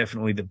Doubt is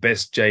definitely the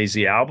best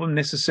Jay-Z album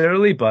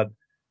necessarily, but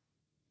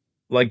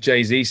like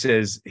Jay-Z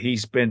says, he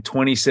spent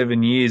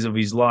 27 years of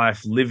his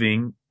life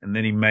living, and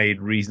then he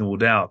made Reasonable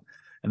Doubt.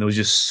 And there was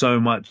just so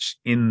much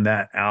in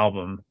that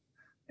album.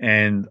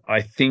 And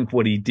I think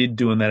what he did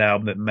do in that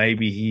album that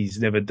maybe he's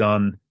never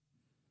done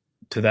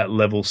to that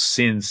level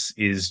since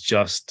is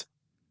just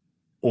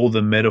all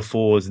the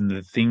metaphors and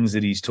the things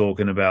that he's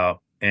talking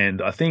about.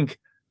 And I think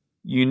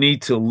you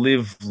need to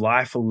live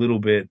life a little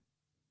bit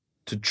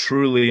to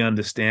truly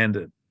understand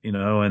it, you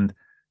know. And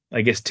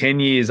I guess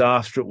 10 years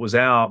after it was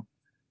out,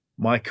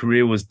 my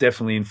career was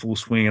definitely in full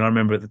swing. And I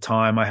remember at the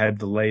time I had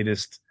the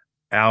latest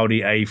Audi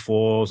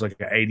A4. It was like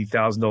an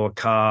 $80,000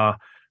 car.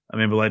 I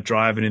remember like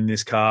driving in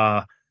this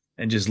car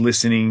and just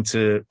listening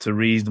to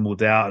Reasonable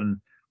Doubt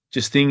and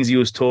just things he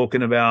was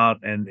talking about.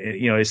 And,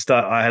 you know,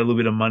 I had a little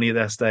bit of money at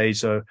that stage.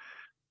 So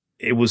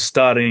it was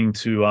starting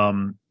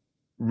to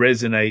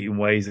resonate in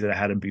ways that it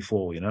hadn't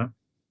before, you know?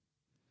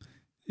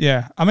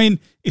 Yeah. I mean,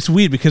 it's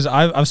weird because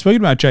I've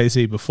spoken about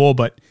Jay-Z before,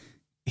 but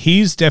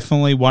he's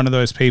definitely one of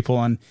those people,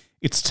 and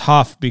it's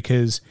tough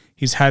because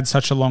he's had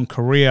such a long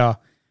career,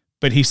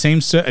 but he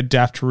seems to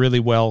adapt really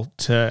well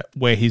to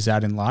where he's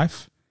at in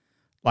life.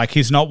 Like,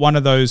 he's not one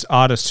of those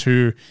artists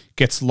who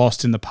gets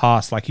lost in the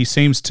past. Like, he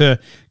seems to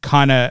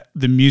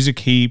the music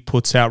he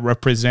puts out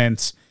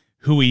represents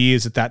who he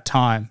is at that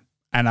time.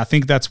 And I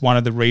think that's one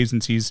of the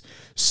reasons he's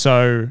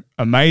so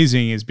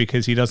amazing, is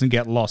because he doesn't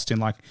get lost in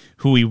like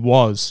who he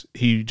was.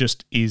 He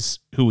just is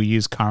who he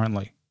is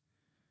currently.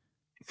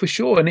 For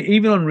sure. And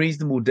even on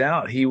Reasonable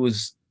Doubt, he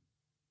was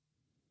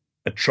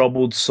a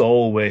troubled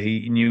soul where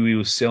he knew he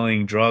was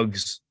selling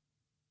drugs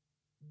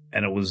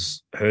and it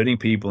was hurting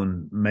people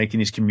and making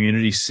his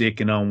community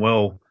sick and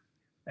unwell.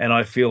 And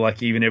I feel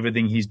like even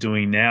everything he's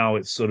doing now,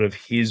 it's sort of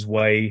his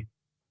way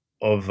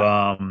of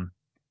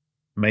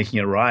making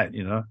it right,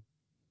 you know,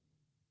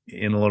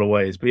 in a lot of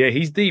ways. But yeah,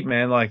 he's deep,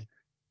 man. Like,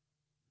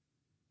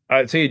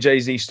 I'll tell you a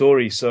Jay-Z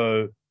story.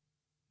 So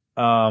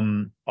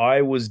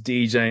I was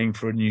DJing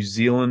for a New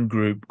Zealand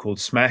group called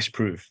Smash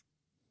Proof.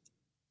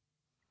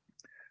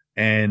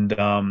 And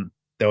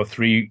there were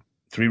three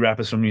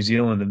rappers from New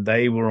Zealand, and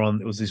they were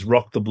on, it was this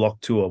Rock the Block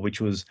tour,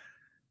 which was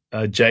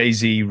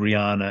Jay-Z,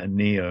 Rhianna, and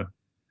Neo.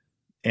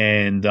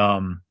 And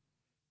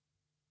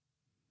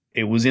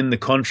it was in the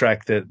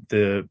contract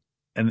that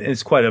and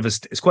it's quite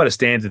a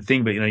standard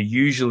thing, but you know,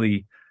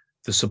 usually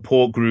the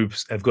support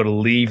groups have got to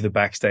leave the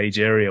backstage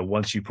area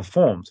once you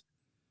performed.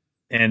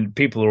 And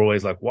people are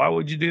always like, why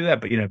would you do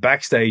that? But you know,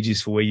 backstage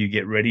is for where you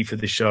get ready for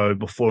the show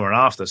before and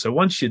after. So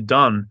once you're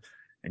done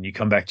and you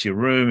come back to your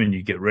room and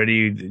you get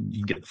ready,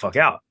 you get the fuck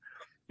out,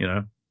 you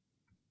know.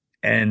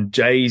 And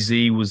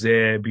Jay-Z was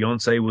there,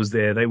 Beyonce was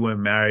there. They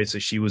weren't married, so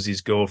she was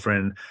his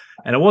girlfriend.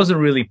 And it wasn't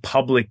really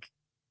public.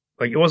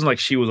 Like, it wasn't like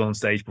she was on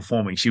stage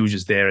performing. She was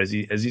just there as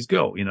his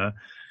girl, you know.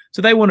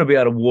 So they want to be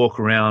able to walk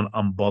around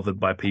unbothered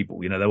by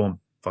people, you know. They want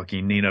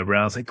fucking Nino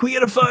Brown saying, "Can we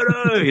get a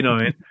photo?" You know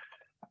what I mean?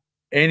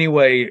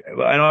 anyway,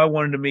 and I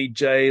wanted to meet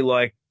Jay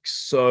like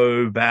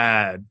so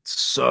bad.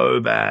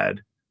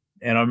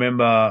 And I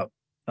remember,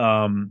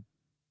 and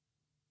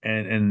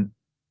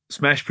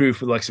Smash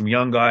Proof with like some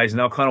young guys, and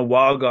they were kind of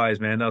wild guys,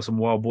 man. They were some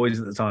wild boys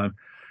at the time.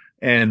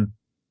 And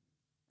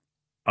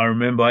I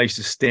remember I used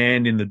to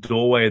stand in the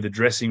doorway of the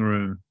dressing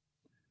room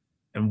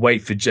and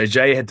wait for Jay.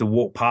 Jay had to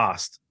walk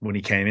past when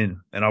he came in,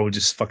 and I would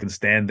just fucking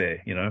stand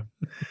there,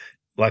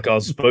 like I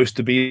was supposed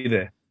to be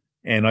there.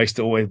 And I used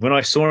to always, when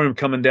I saw him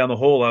coming down the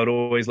hall, I would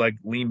always like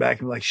lean back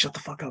and be like, shut the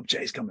fuck up,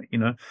 Jay's coming,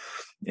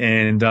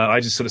 And I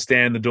just sort of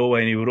stand in the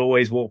doorway, and he would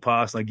always walk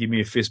past and like give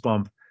me a fist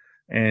bump.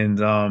 And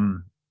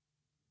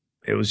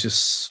it was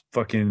just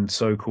fucking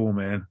so cool,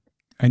 man.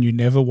 And you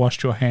never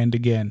washed your hand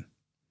again.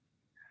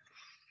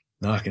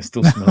 No, I can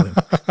still smell him.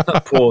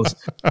 Pause.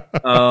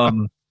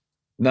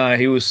 No,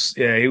 he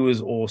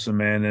was awesome,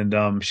 man.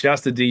 And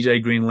shouts to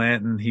DJ Green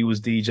Lantern. He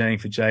was DJing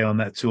for Jay on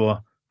that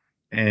tour.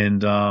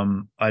 And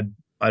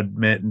I'd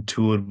met and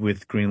toured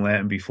with Green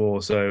Lantern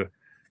before, so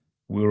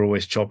we were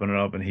always chopping it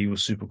up, and he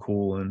was super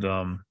cool. And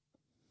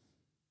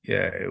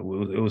it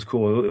was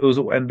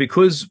cool. And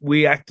because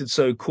we acted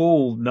so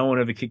cool, no one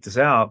ever kicked us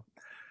out.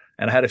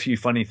 And I had a few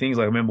funny things.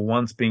 Like I remember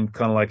once being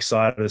kind of like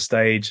side of the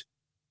stage,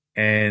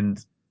 and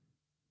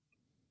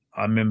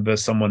I remember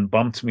someone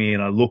bumped me,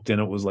 and I looked,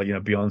 and it was like,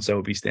 Beyonce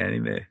would be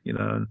standing there,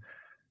 and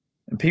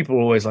people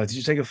were always like, did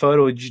you take a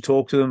photo? Or did you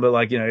talk to them? But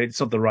like, it's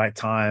not the right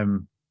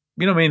time.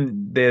 You know what I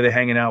mean? They're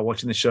hanging out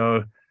watching the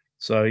show.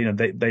 So,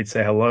 they'd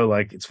say hello.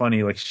 Like, it's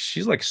funny. Like,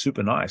 she's like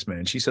super nice,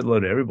 man. She said hello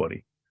to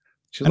everybody.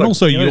 And like,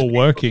 also you're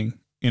working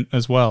in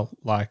as well.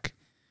 Like,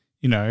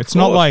 it's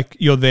not like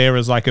you're there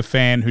as like a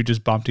fan who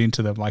just bumped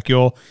into them. Like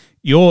you're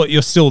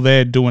still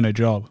there doing a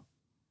job.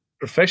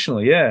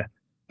 Professionally, yeah.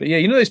 But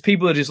yeah, those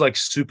people are just like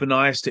super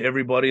nice to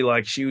everybody.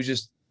 Like she was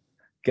just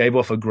gave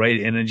off a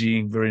great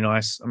energy, very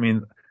nice. I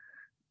mean,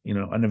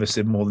 I never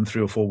said more than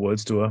 3 or 4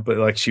 words to her, but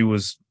like she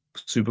was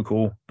super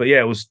cool. But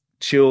yeah, it was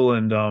chill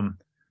and a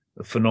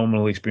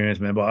phenomenal experience,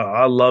 man. But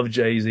I love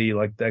Jay-Z.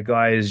 Like that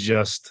guy is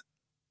just,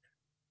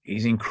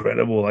 he's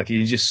incredible. Like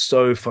he's just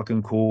so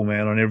fucking cool,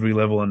 man, on every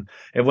level. And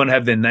everyone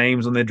have their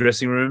names on their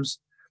dressing rooms,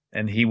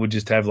 and he would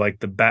just have like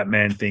the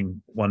Batman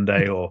thing one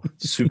day or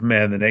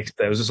Superman the next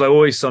day. It was just like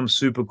always some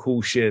super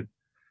cool shit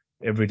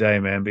every day,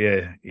 man. But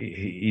yeah,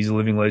 he's a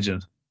living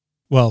legend.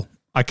 Well,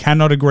 I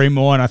cannot agree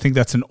more, and I think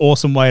that's an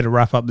awesome way to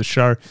wrap up the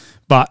show.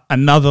 But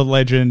another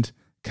legend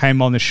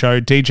came on the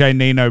show, DJ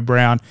Nino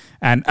Brown,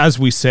 and as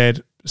we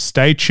said,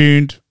 stay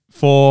tuned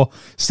for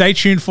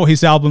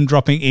his album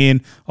dropping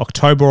in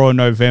October or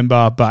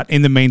November. But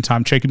in the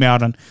meantime, check him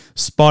out on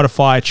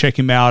Spotify, check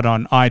him out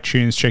on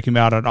iTunes, check him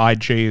out on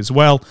IG as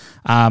well.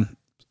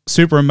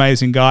 Super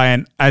amazing guy,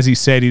 and as he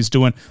said, he's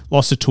doing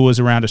lots of tours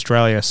around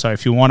Australia. So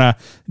if you want to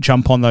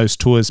jump on those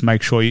tours,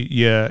 make sure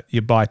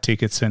you buy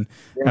tickets and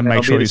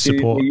make sure you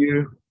support.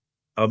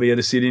 I'll be at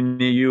a city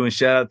near you, and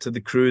shout out to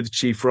the crew, the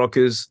Chief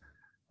Rockers.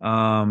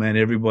 And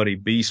everybody,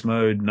 Beast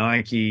Mode,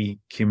 Nike,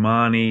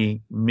 Kimani,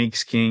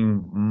 Mix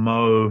King,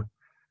 Mo,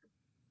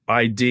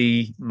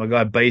 ID, my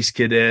guy Bass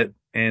Cadet,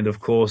 and of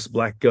course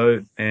Black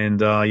Goat.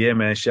 And yeah,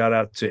 man, shout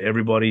out to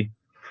everybody,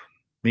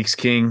 Mix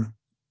King.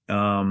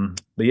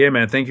 But yeah,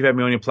 man, thank you for having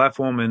me on your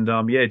platform.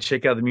 And yeah,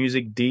 check out the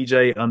music,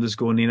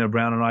 DJ_Nino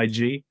Brown on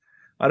IG.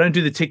 I don't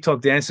do the TikTok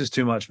dances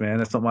too much, man.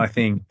 That's not my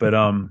thing, but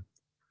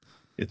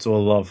it's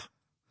all love.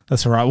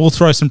 That's all right. We'll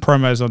throw some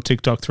promos on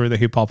TikTok through the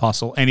Hip Hop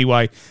Hustle.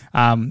 Anyway,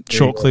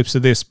 short clips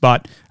of this.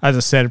 But as I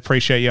said,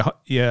 appreciate you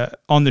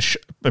on the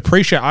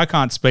appreciate. I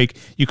can't speak.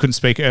 You couldn't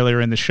speak earlier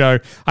in the show.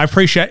 I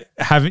appreciate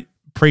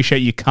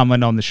you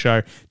coming on the show.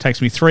 It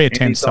takes me 3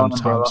 attempts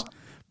sometimes. Brother.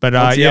 But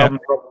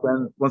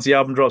once the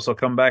album drops, I'll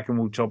come back and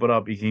we'll chop it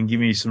up. You can give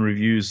me some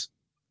reviews.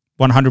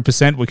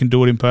 100%. We can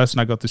do it in person.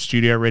 I got the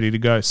studio ready to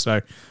go. So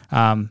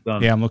yeah,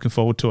 I'm looking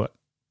forward to it.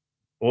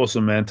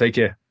 Awesome, man. Take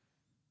care.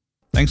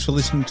 Thanks for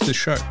listening to the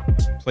show.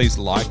 Please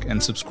like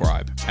and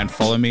subscribe, and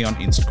follow me on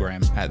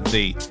Instagram at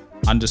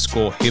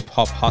 @the_hip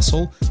hop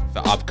hustle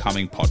for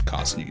upcoming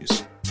podcast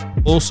news.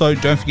 Also,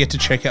 don't forget to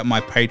check out my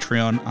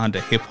Patreon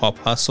under Hip Hop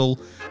Hustle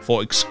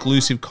for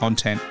exclusive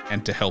content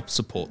and to help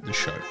support the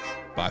show.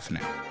 Bye for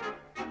now.